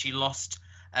earlier, she lost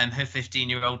her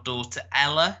 15-year-old daughter,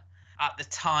 Ella. At the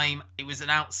time, it was an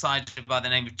outsider by the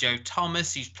name of Joe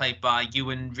Thomas, who's played by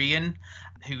Ewan Ryan,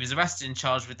 who was arrested and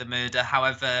charged with the murder.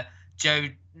 However, Joe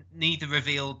neither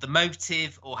revealed the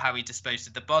motive or how he disposed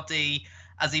of the body.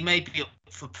 As he may be up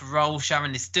for parole,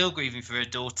 Sharon is still grieving for her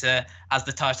daughter. As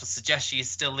the title suggests, she is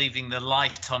still leaving the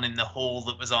light on in the hall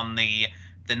that was on the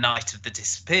night of the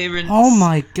disappearance. Oh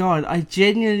my god, I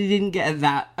genuinely didn't get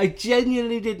that. I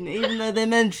genuinely didn't. Even though they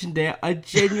mentioned it, I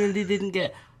genuinely didn't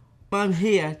get... I'm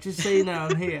here, just so you know,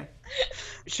 I'm here.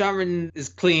 Sharon is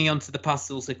clinging onto the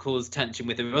past also caused tension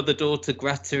with her other daughter,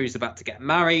 Greta, who's about to get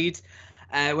married.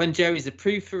 When Joe is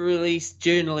approved for release,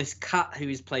 journalist Kat, who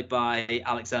is played by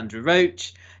Alexandra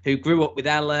Roach, who grew up with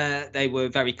Ella, they were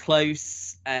very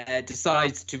close,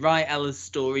 decides to write Ella's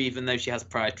story even though she has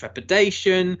prior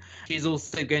trepidation. She's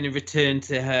also going to return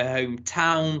to her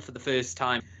hometown for the first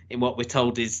time in what we're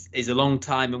told is a long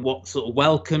time, and what sort of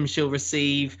welcome she'll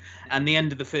receive. And the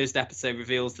end of the first episode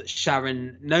reveals that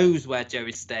Sharon knows where Joe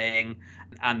is staying,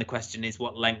 and the question is,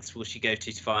 what lengths will she go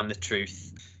to find the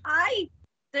truth? I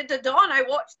did the Dawn. I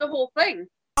watched the whole thing.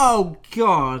 Oh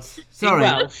god, sorry.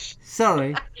 Welsh.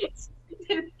 Sorry.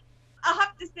 I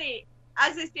have to say,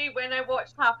 as I say, when I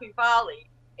watched Happy Valley,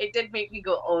 it did make me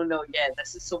go, oh no, yeah,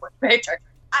 this is so much better.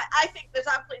 I think there's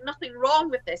absolutely nothing wrong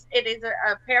with this. It is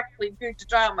a perfectly good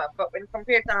drama, but when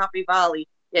compared to Happy Valley,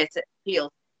 yes, it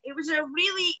feels. It was a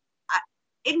really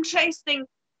interesting,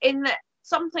 in that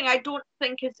something I don't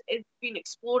think is been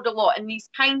explored a lot in these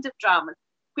kinds of dramas,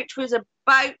 which was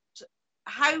about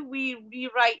how we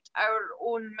rewrite our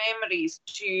own memories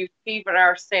to favour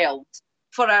ourselves,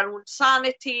 for our own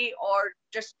sanity or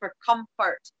just for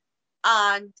comfort.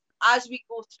 And as we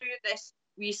go through this,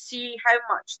 we see how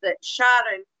much that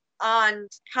Sharon and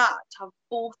Kat have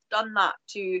both done that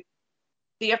to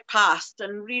their past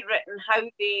and rewritten how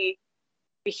they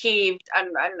behaved and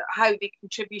how they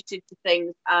contributed to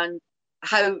things, and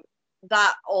how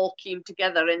that all came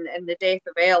together in the death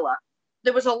of Ella.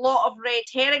 There was a lot of red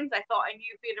herrings. I thought I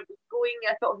knew where it was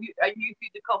going. I knew who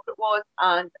the culprit was,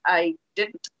 and I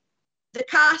didn't. The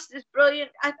cast is brilliant.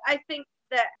 I think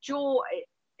that Joe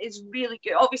is really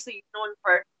good. Obviously, he's known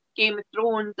for Game of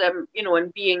Thrones,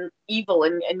 and being evil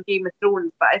in Game of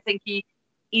Thrones. But I think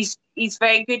he's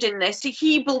very good in this.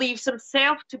 He believes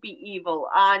himself to be evil,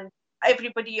 and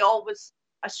everybody always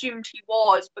assumed he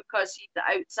was because he's the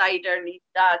outsider and his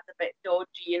dad's a bit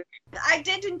dodgy. And I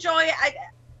did enjoy it.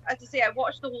 As I say, I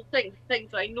watched the whole thing,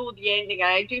 so I know the ending,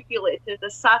 and I do feel it is a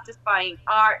satisfying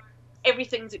arc.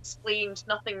 Everything's explained,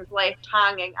 nothing's left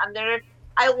hanging, and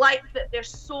I like that there's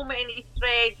so many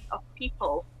threads of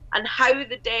people and how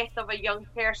the death of a young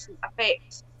person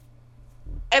affects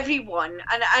everyone.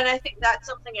 And I think that's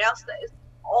something else that is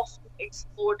often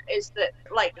explored, is that,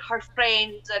 like, her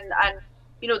friends and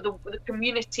the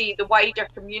community, the wider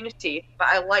community. But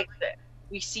I like that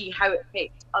we see how it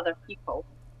affects other people.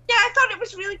 Yeah, I thought it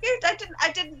was really good.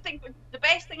 I didn't think it was the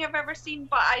best thing I've ever seen,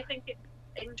 but I think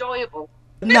it's enjoyable.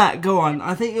 Nat, go on.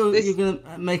 I think you're going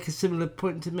to make a similar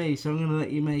point to me, so I'm going to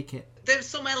let you make it. There's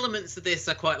some elements of this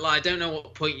I quite like. I don't know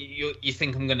what point you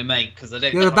think I'm going to make, because I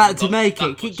don't. You're about to make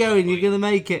it. Keep going. You're going to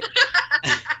make it.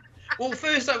 Well,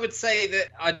 first I would say that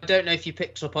I don't know if you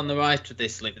picked up on the writer of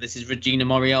this, Luke, but this is Regina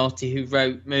Moriarty, who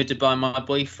wrote Murdered by My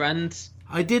Boyfriend.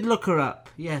 I did look her up.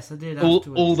 Yes, I did.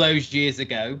 All those years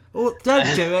ago. Oh,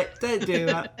 don't do it. Don't do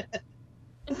that.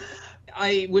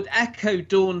 I would echo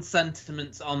Dawn's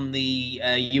sentiments on the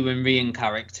Ewan Ryan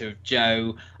character of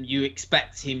Joe. You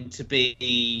expect him to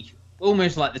be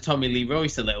almost like the Tommy Lee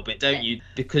Royce a little bit, don't you?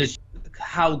 Because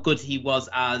how good he was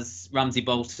as Ramsay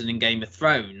Bolton in Game of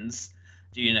Thrones,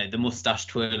 the mustache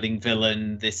twirling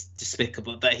villain, this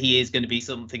despicable, that he is going to be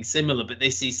something similar. But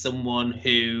this is someone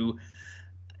who,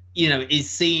 is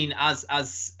seen as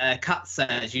Kat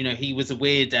says, he was a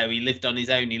weirdo. He lived on his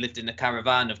own. He lived in a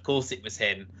caravan. Of course it was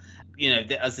him.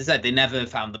 As I said, they never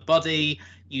found the body.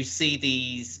 You see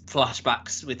these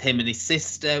flashbacks with him and his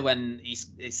sister when his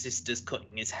sister's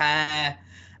cutting his hair.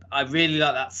 I really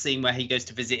like that scene where he goes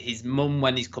to visit his mum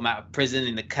when he's come out of prison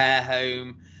in the care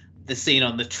home. The scene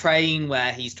on the train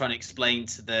where he's trying to explain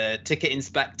to the ticket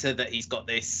inspector that he's got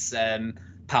this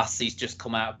pass, he's just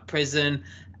come out of prison.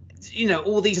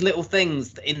 All these little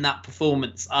things in that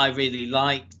performance I really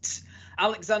liked.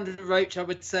 Alexander Roach, I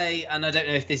would say, and I don't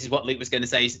know if this is what Luke was going to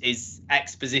say, is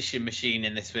exposition machine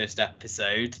in this first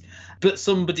episode. But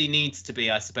somebody needs to be,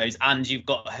 I suppose. And you've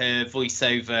got her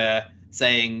voiceover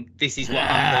saying, "This is what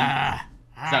happened."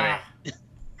 Sorry.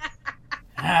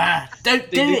 Don't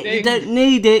do it. You don't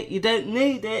need it. You don't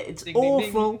need it. It's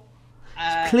awful.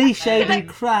 It's cliched and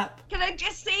crap. Can I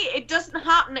just say it doesn't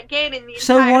happen again in the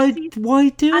So entire season? why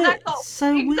do And I it? thought, It's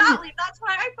so weird. exactly. That's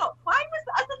why I thought. Why was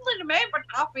I suddenly remembered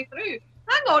halfway through?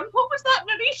 Hang on, what was that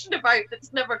narration about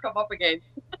that's never come up again?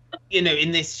 You know,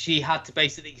 in this, she had to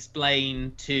basically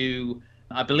explain to,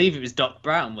 I believe it was Doc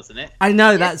Brown, wasn't it? I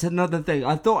know, that's another thing.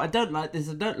 I thought, I don't like this,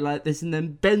 and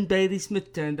then Ben Bailey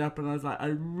Smith turned up, and I was like, I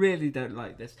really don't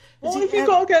like this. What have you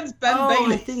got against Ben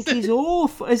Bailey? I think he's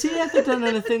awful. Has he ever done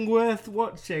anything worth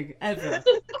watching, ever?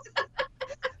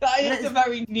 That is a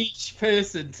very niche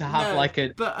person to have,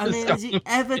 But I mean, has he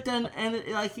ever done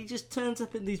anything? Like, he just turns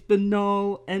up in these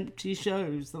banal, empty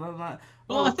shows that I'm like.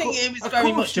 Well, I think it was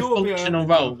very much a functional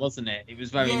role, wasn't it? It was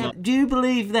very much. Do you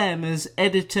believe them as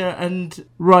editor and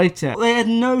writer? They had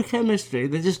no chemistry.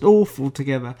 They're just awful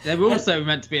together. They were also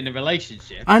meant to be in a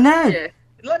relationship. I know. Yeah.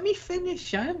 Let me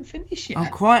finish. I haven't finished yet.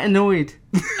 I'm quite annoyed.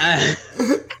 I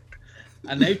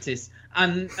noticed.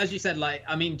 And as you said,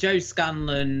 Joe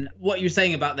Scanlon, what you were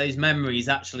saying about those memories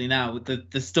actually now,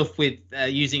 the stuff with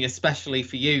using especially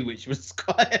for you, which was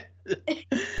quite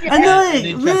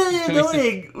annoying, really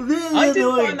annoying, I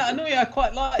didn't find that annoying. I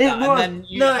quite liked that. Was. And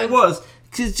then it was.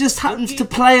 Because it just happens to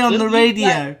play on the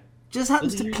radio. Just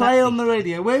happens to play on the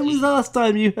radio. When was the last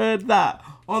time you heard that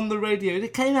on the radio?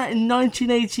 It came out in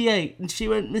 1988 and she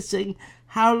went missing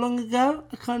how long ago?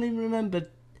 I can't even remember.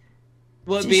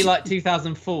 Well, it'd be like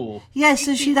 2004. Yeah,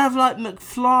 so she'd have like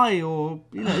McFly or,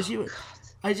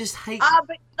 I just hate...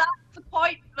 but that's the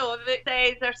point, though,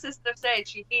 that her sister said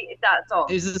she hated that song.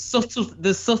 It was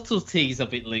the subtleties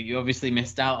of it, Luke, you obviously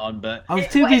missed out on, but... I was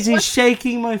too busy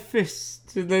shaking my fist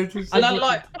to notice... And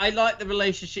I like the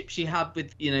relationship she had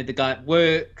with, the guy at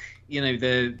work,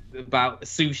 about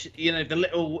sushi, the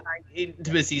little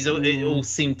intimacies, it all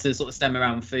seemed to sort of stem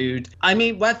around food. I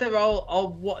mean, whether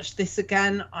I'll watch this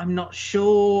again, I'm not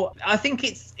sure. I think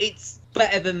it's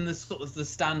better than the sort of the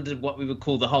standard, what we would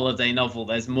call the holiday novel.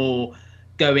 There's more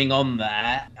going on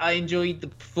there. I enjoyed the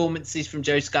performances from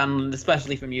Joe Scanlon,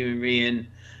 especially from Ewan Ryan,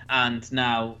 and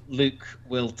now Luke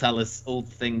will tell us all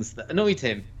the things that annoyed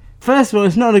him. First of all,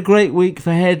 it's not a great week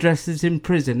for hairdressers in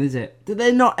prison, is it? Do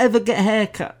they not ever get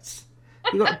haircuts?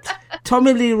 You've got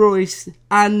Tommy Lee Royce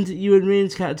and Ewan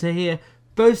Ryan's character here,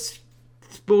 both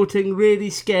sporting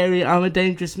really scary I'm a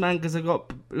dangerous man because I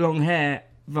got long hair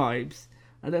vibes.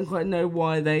 I don't quite know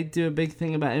why they do a big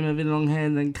thing about him having long hair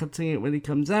and then cutting it when he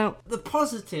comes out. The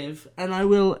positive, and I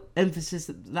will emphasize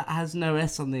that has no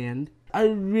S on the end, I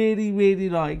really, really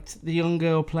liked the young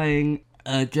girl playing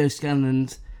Joe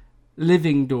Scanlon's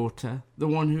living daughter, the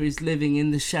one who is living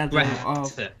in the shadow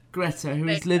of Greta, who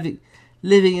is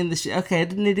living in the okay, I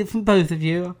didn't need it from both of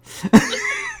you.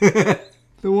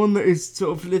 The one that is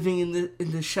sort of living in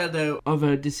the shadow of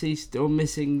her deceased or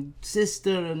missing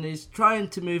sister and is trying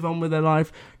to move on with her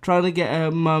life, trying to get her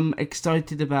mum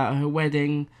excited about her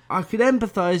wedding. I could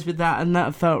empathise with that, and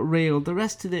that felt real. The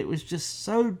rest of it was just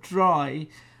so dry.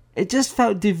 It just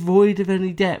felt devoid of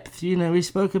any depth. We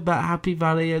spoke about Happy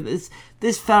Valley.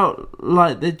 This felt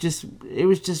like it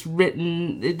was just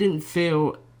written. It didn't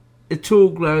feel at all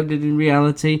grounded in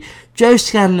reality. Joe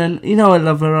Scanlon, I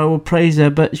love her, I will praise her,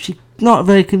 but she's not a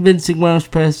very convincing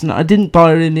Welsh person. I didn't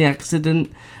buy her in The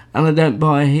Accident, and I don't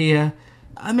buy her here.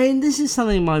 I mean, this is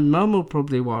something my mum will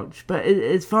probably watch, but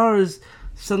as far as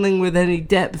something with any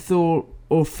depth or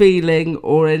feeling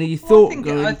or any thought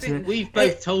I think we've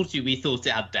both told you we thought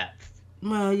it had depth.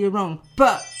 Well, you're wrong.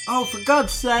 But, for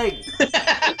God's sake.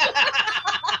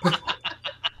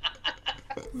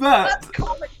 That's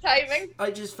comic timing. I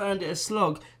just found it a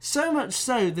slog. So much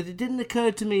so that it didn't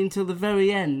occur to me until the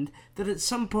very end that at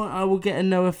some point I will get a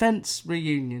No Offence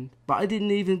reunion. But I didn't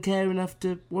even care enough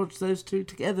to watch those two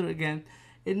together again.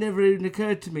 It never even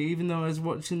occurred to me, even though I was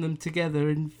watching them together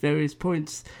in various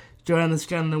points. Joanna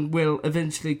Scanlon will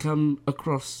eventually come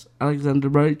across Alexander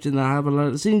Roach and they'll have a lot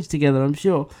of scenes together, I'm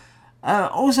sure.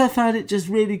 Also found it just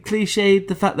really cliched,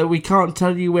 the fact that we can't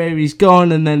tell you where he's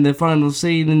gone, and then the final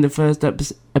scene in the first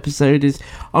episode is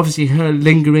obviously her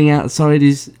lingering outside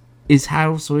his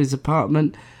house or his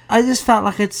apartment. I just felt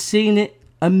like I'd seen it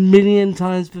a million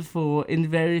times before in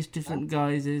various different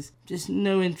guises. Just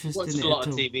no interest in it at all. Watched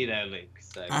a lot of TV there, Luke.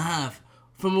 So. I have.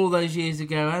 From all those years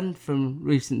ago and from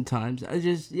recent times.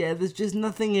 There's just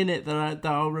nothing in it that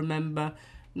I'll remember.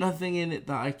 Nothing in it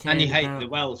that I care about. And you hate the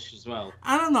Welsh as well.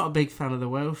 And I'm not a big fan of the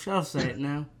Welsh, I'll say it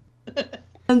now.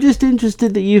 I'm just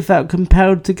interested that you felt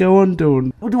compelled to go on,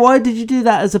 Dawn. Why did you do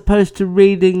that as opposed to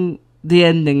reading the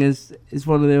ending? Is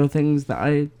one of the things that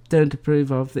I don't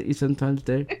approve of that you sometimes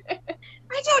do.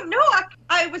 I don't know.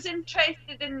 I was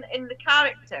interested in the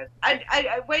character.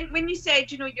 When you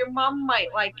said, your mum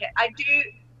might like it, I do,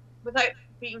 without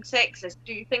being sexist,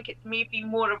 do you think it's maybe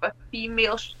more of a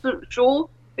female show?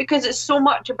 Because it's so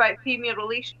much about female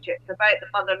relationships, about the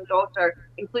mother and daughter,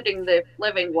 including the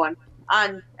living one,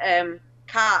 and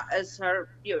Kat as her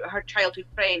childhood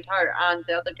friend, her and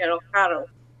the other girl, Carol.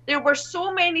 There were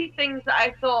so many things that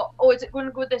I thought, oh, is it going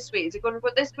to go this way? Is it going to go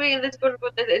this way? And is it going to go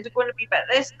this? Is it going to be about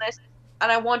this and this?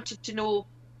 And I wanted to know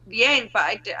the end, but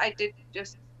I did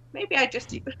just, maybe I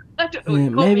just, I don't know. Yeah,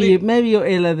 maybe you're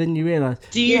iller than you realise.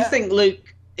 Do you think,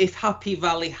 Luke, if Happy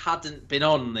Valley hadn't been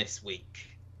on this week,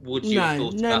 would you have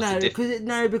thought about it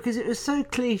differently? Because it was so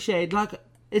cliched. Like,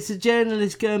 it's a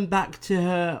journalist going back to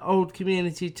her old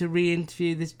community to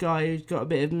re-interview this guy who's got a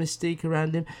bit of mystique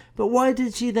around him. But why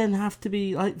did she then have to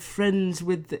be like friends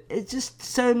with? It's just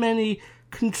so many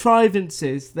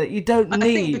contrivances that you don't need. I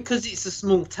think because it's a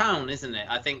small town, isn't it?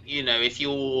 I think, if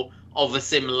you're of a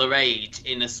similar age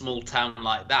in a small town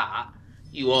like that,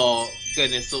 you are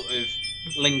going to sort of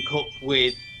link up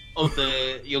with other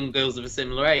young girls of a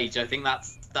similar age. I think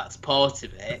that's part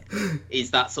of it,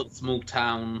 is that sort of small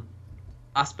town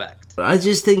aspect. I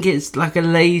just think it's like a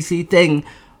lazy thing.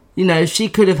 She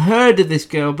could have heard of this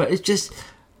girl, but it's just,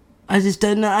 I just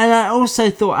don't know. And I also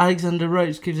thought Alexander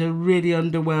Roach gives a really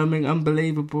underwhelming,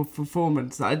 unbelievable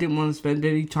performance. That I didn't want to spend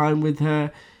any time with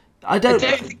her. I don't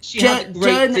think she had a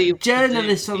great deal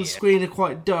journalists on screen are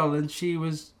quite dull, and she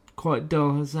was quite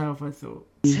dull herself, I thought.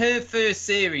 It's her first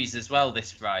series as well,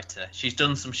 this writer. She's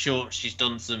done some shorts, she's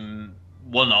done some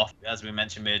one-off, as we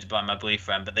mentioned, Murdered by My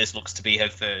Boyfriend, but this looks to be her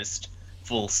first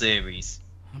full series.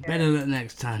 I better look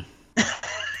next time.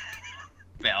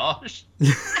 Bit harsh.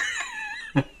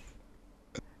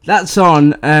 That's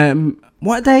on.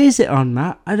 What day is it on,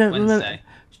 Matt? I don't Wednesday. remember.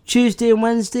 Tuesday and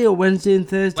Wednesday, or Wednesday and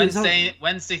Thursday?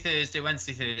 Wednesday,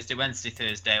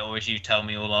 Thursday, or as you tell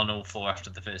me, all 4 after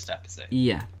the first episode.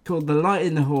 Yeah. Called The Light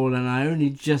in the Hall, and I only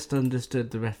just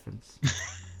understood the reference.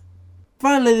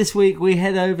 Finally, this week, we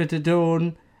head over to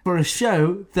Dawn for a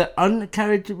show that,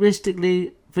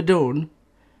 uncharacteristically for Dawn,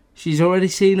 she's already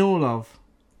seen all of.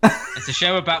 It's a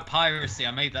show about piracy.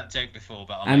 I made that joke before,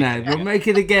 but I know. We'll make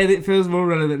it again. It feels more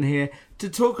relevant here. To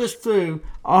talk us through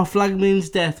Our Flag Means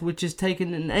Death, which has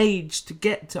taken an age to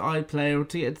get to iPlayer or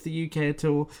to get to the UK at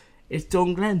all, it's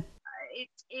Dawn Glen. It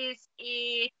is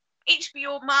a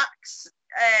HBO Max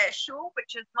show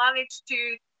which has managed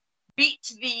to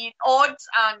beat the odds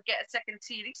and get a second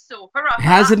series. So hurrah! It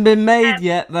hasn't been made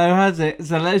yet, though, has it?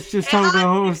 So let's just hold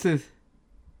our horses.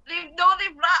 They've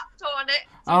wrapped on it.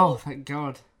 So oh, thank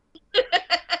God.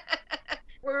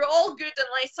 We're all good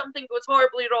unless something goes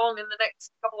horribly wrong in the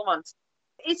next couple of months.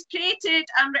 It's created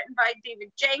and written by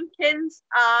David Jenkins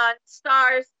and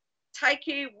stars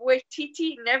Taika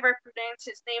Waititi, never pronounce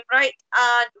his name right,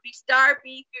 and Rhys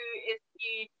Darby, who is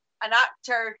an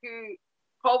actor who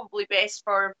probably best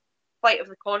for Flight of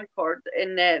the Conchord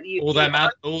in the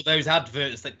UK. All those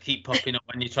adverts that keep popping up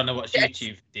when you're trying to watch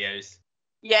YouTube videos.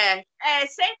 Yeah,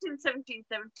 set in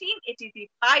 1717, it is a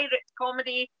pirate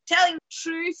comedy telling the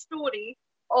true story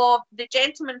of the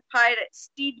gentleman pirate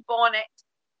Stede Bonnet,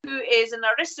 who is an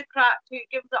aristocrat who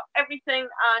gives up everything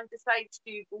and decides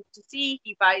to go to sea.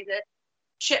 He buys a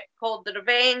ship called the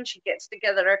Revenge. He gets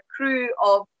together a crew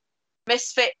of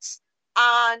misfits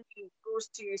and he goes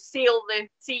to sail the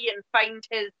sea and find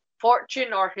his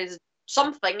fortune or his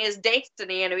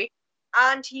destiny anyway.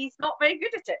 And he's not very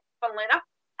good at it, funnily enough.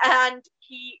 And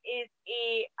he is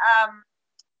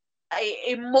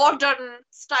a modern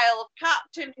style of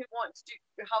captain who wants to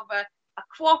have a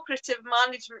cooperative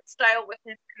management style with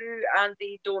his crew, and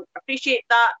they don't appreciate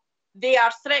that. They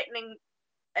are threatening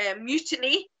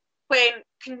mutiny when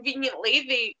conveniently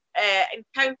they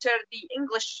encounter the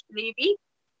English Navy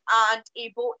and a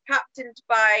boat captained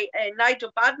by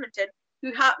Nigel Badminton,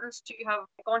 who happens to have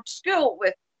gone to school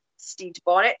with Stede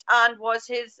Bonnet and was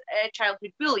his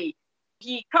childhood bully.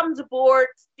 He comes aboard,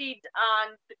 Stede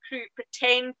and the crew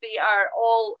pretend they are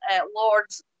all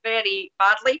lords very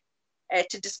badly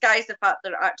to disguise the fact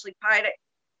they're actually pirates.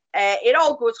 It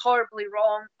all goes horribly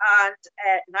wrong and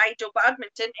Nigel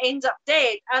Badminton ends up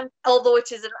dead. And although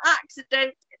it is an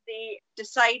accident, they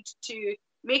decide to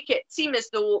make it seem as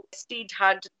though Stede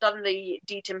had done the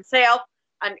deed himself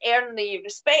and earn the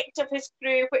respect of his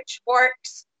crew, which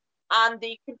works. And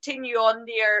they continue on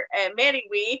their merry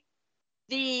way.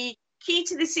 The key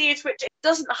to the series, which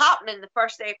doesn't happen in the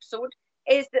first episode,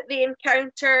 is that they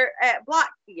encounter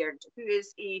Blackbeard, who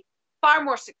is a far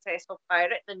more successful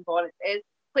pirate than Bonnet is,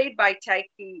 played by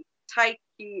Taika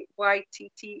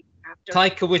Waititi.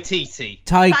 Taika Waititi.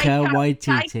 Taika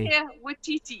Waititi. Taika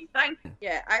Waititi. Thank you.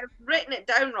 Yeah, I've written it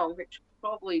down wrong, which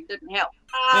probably didn't help.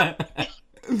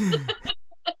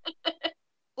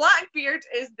 Blackbeard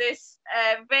is this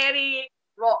very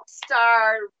rock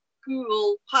star,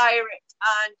 cool pirate,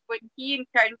 and when he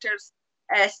encounters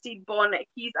Stede Bonnet,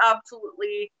 he's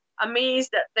absolutely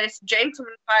amazed at this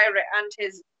gentleman pirate and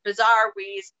his bizarre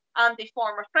ways, and they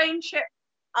form a friendship,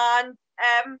 and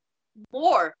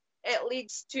more. It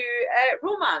leads to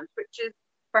romance, which is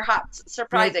perhaps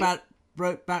surprising.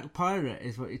 Brokeback Pirate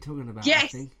is what you're talking about, yes, I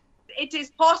think. It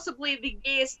is possibly the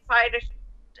gayest pirate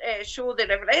show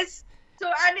there ever is. So,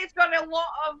 and it's got a lot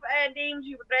of names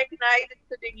you would recognise,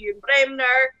 including Ewan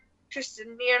Bremner,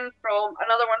 Tristan Nairn from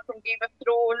another one from Game of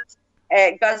Thrones,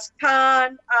 Guz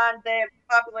Khan, and the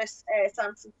fabulous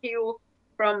Samson Kayo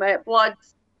from Blood.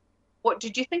 What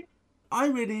did you think? I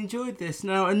really enjoyed this.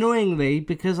 Now, annoyingly,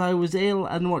 because I was ill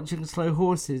and watching Slow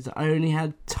Horses, I only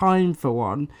had time for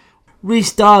one.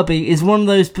 Rhys Darby is one of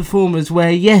those performers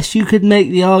where, yes, you could make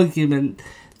the argument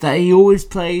that he always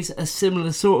plays a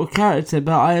similar sort of character,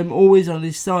 but I am always on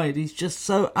his side. He's just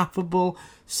so affable,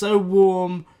 so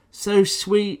warm, so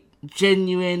sweet,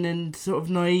 genuine and sort of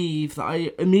naive that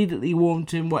I immediately warmed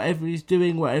to him, whatever he's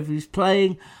doing, whatever he's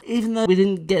playing. Even though we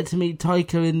didn't get to meet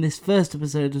Taika in this first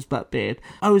episode as Blackbeard,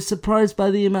 I was surprised by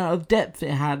the amount of depth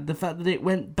it had, the fact that it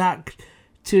went back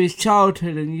to his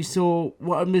childhood and you saw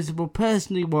what a miserable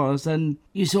person he was, and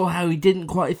you saw how he didn't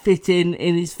quite fit in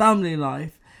his family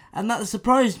life. And that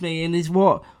surprised me, and is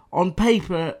what on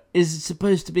paper is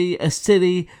supposed to be a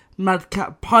silly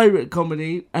madcap pirate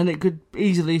comedy, and it could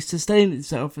easily sustain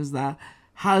itself as that,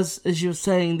 has, as you're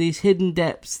saying, these hidden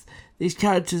depths, these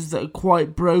characters that are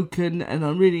quite broken and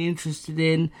I'm really interested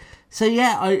in. So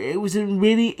yeah, it was a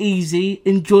really easy,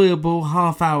 enjoyable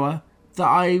half hour that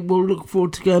I will look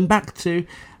forward to going back to,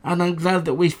 and I'm glad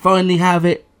that we finally have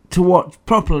it to watch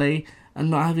properly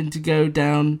and not having to go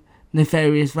down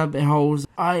nefarious rabbit holes.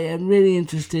 I am really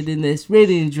interested in this,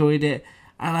 really enjoyed it,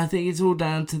 and I think it's all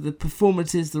down to the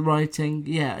performances, the writing.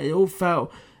 Yeah, it all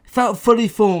felt fully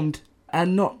formed,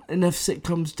 and not enough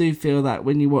sitcoms do feel that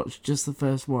when you watch just the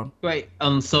first one. Great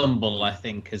ensemble, I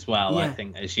think, as well. Yeah. I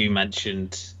think, as you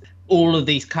mentioned, all of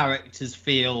these characters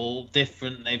feel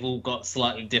different. They've all got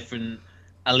slightly different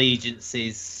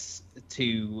allegiances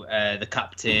to the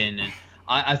captain. And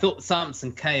I thought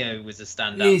Samson Kayo was a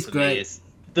standout. He's for great. me. Is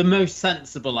the most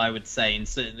sensible, I would say, and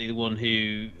certainly the one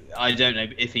who, I don't know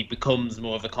if he becomes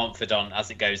more of a confidant as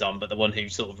it goes on, but the one who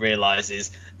sort of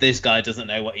realises this guy doesn't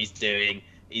know what he's doing.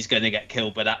 He's going to get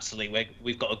killed, but actually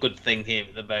we've got a good thing here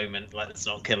at the moment. Let's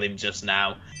not kill him just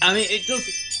now. I mean, it does...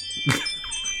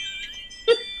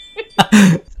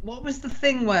 What was the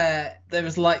thing where there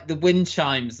was like the wind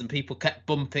chimes and people kept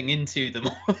bumping into them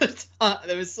all the time?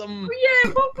 There was some...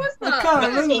 Yeah, what was that? I can't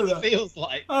That's remember what that. it feels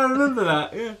like. I remember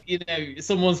that, yeah. You know,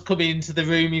 someone's coming into the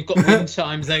room, you've got wind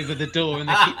chimes over the door and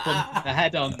they keep bumping their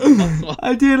head on. That's what...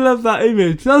 I do love that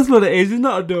image. That's what it is. It's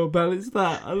not a doorbell, it's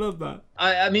that. I love that.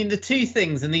 I mean, the two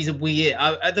things, and these are weird.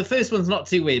 The first one's not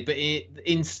too weird, but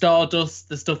in Stardust,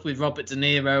 the stuff with Robert De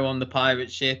Niro on the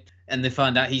pirate ship, and they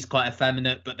find out he's quite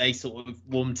effeminate, but they sort of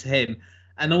warm to him.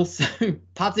 And also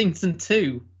Paddington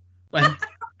 2,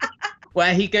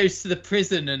 where he goes to the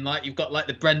prison, and like you've got like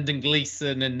the Brendan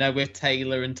Gleeson and Noah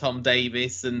Taylor and Tom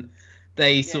Davis, and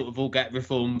they sort of all get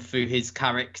reformed through his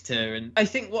character. And I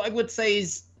think what I would say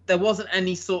is there wasn't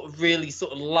any sort of really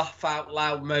sort of laugh out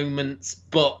loud moments,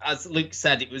 but as Luke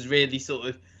said, it was really sort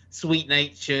of sweet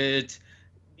natured.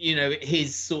 You know,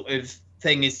 his sort of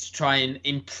thing is to try and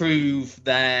improve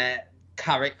their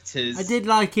characters. I did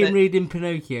like him reading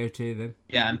Pinocchio to them.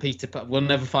 Yeah, and Peter Pan. We'll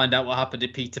never find out what happened to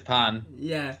Peter Pan.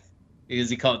 Yeah. Because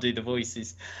he can't do the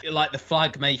voices. Like the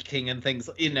flag making and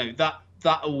things, you know,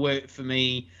 that'll work for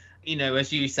me. You know,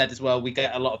 as you said as well, we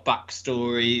get a lot of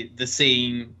backstory. The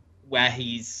scene where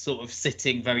he's sort of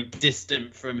sitting very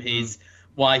distant from his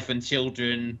wife and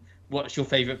children. What's your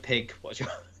favourite pig? What's your...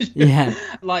 Yeah.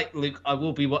 Like Luke, I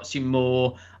will be watching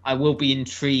more. I will be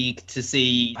intrigued to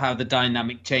see how the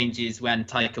dynamic changes when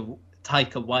Taika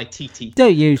Waititi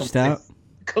Don't you start.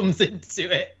 comes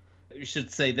into it. We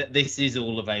should say that this is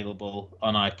all available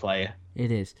on iPlayer.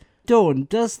 It is. Dawn,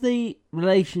 does the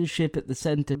relationship at the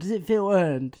centre, does it feel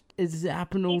earned? Does it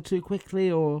happen all too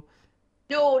quickly, or...?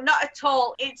 No, not at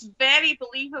all. It's very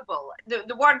believable.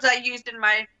 The words I used in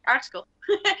my article.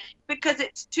 Because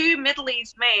it's two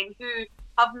middle-aged men who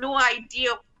have no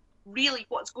idea really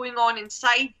what's going on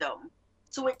inside them.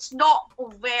 So it's not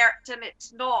overt and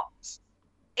it's not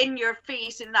in your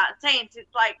face in that sense.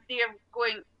 It's like they're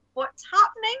going, what's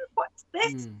happening? What's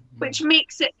this? Which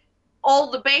makes it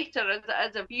all the better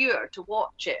as a viewer to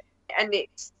watch it. And it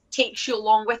takes you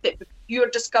along with it because you're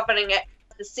discovering it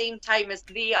at the same time as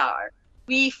they are.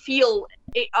 We feel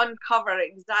it uncover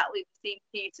exactly the same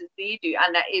pace as they do,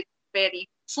 and it is very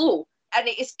slow. And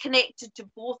it is connected to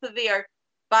both of their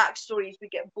backstories. We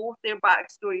get both their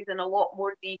backstories in a lot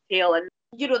more detail. And,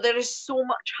 there is so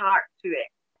much heart to it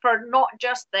for not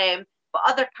just them, but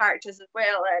other characters as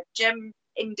well. Jim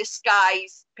in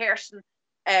disguise person,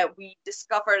 we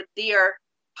discover their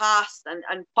past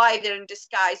and why they're in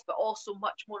disguise, but also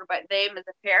much more about them as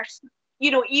a person.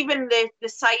 Even the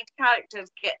side characters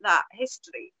get that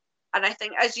history. And I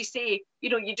think, as you say,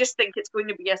 you just think it's going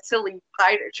to be a silly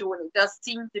pirate show, and it does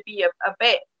seem to be a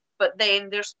bit. But then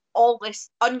there's all this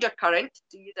undercurrent,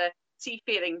 to use a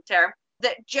seafaring term,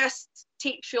 that just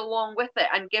takes you along with it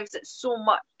and gives it so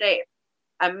much depth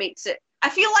and makes it... I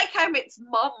feel like I'm its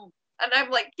mum. And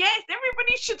I'm like, yes,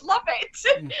 everybody should love it.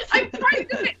 I'm proud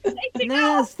of it.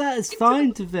 No, that is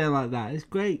fine to feel like that. It's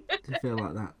great to feel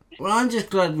like that. Well, I'm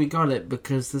just glad we got it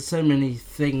because there's so many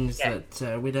things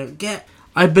that we don't get.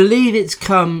 I believe it's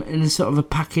come in a sort of a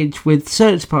package with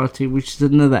Search Party, which is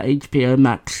another HBO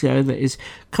Max show that is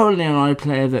currently on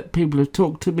iPlayer that people have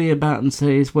talked to me about and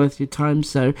say is worth your time.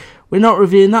 So we're not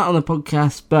reviewing that on the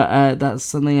podcast, but that's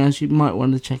something else you might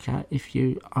want to check out if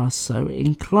you are so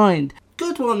inclined.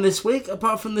 Good one this week,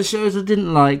 apart from the shows I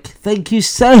didn't like. Thank you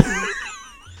so much.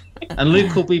 And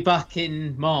Luke will be back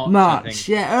in March.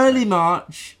 Early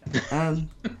March. I don't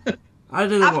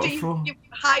know after what for. You've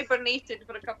hibernated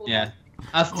for a couple of months.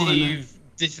 After you've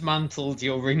dismantled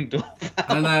your ring doorbell.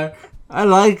 I know. I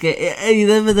like it. You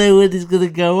never know when it's going to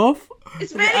go off.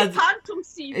 It's very phantom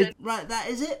season. Right, that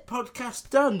is it. Podcast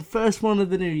done. First one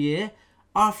of the new year.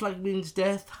 Our Flag Means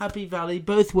Death, Happy Valley,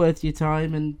 both worth your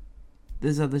time, and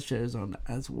there's other shows on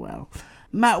as well.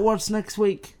 Matt, what's next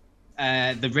week?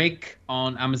 The Rig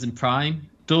on Amazon Prime.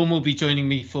 Dawn will be joining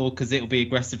me because it'll be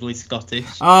aggressively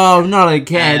Scottish. Oh, not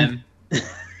again.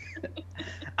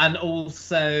 And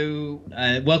also,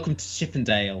 Welcome to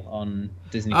Chippendale on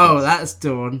Disney+. Oh, that's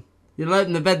Dawn. You'll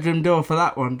open the bedroom door for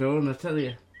that one, Dawn, I tell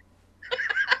you.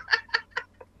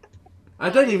 I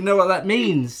don't even know what that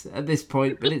means at this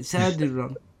point, but it sounded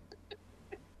wrong.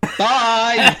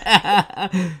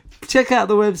 Bye! Check out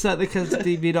the website,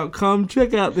 thecustardtv.com.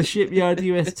 Check out the Shipyard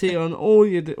UST on all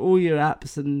your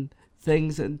apps and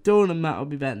things. And Dawn and Matt will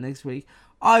be back next week.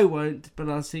 I won't, but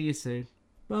I'll see you soon.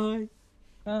 Bye.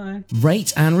 Bye.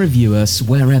 Rate and review us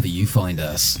wherever you find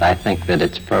us. I think that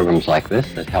it's programs like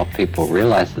this that help people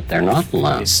realize that they're not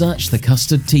alone. Search The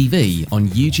Custard TV on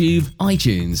YouTube,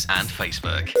 iTunes, and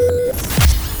Facebook.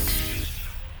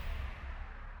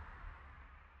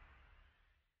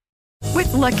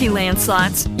 With Lucky Land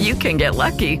Slots, you can get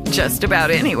lucky just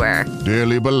about anywhere.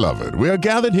 Dearly beloved, we are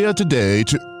gathered here today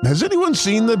to... Has anyone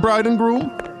seen the bride and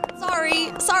groom?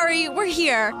 Sorry, we're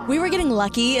here. We were getting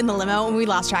lucky in the limo and we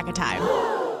lost track of time.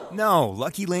 No,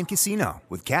 Lucky Land Casino,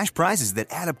 with cash prizes that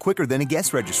add up quicker than a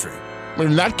guest registry.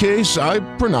 In that case, I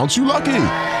pronounce you lucky.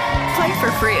 Play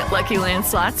for free at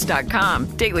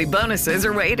LuckyLandSlots.com. Daily bonuses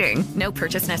are waiting. No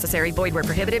purchase necessary. Void where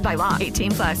prohibited by law.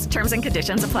 18+. Terms and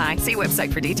conditions apply. See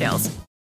website for details.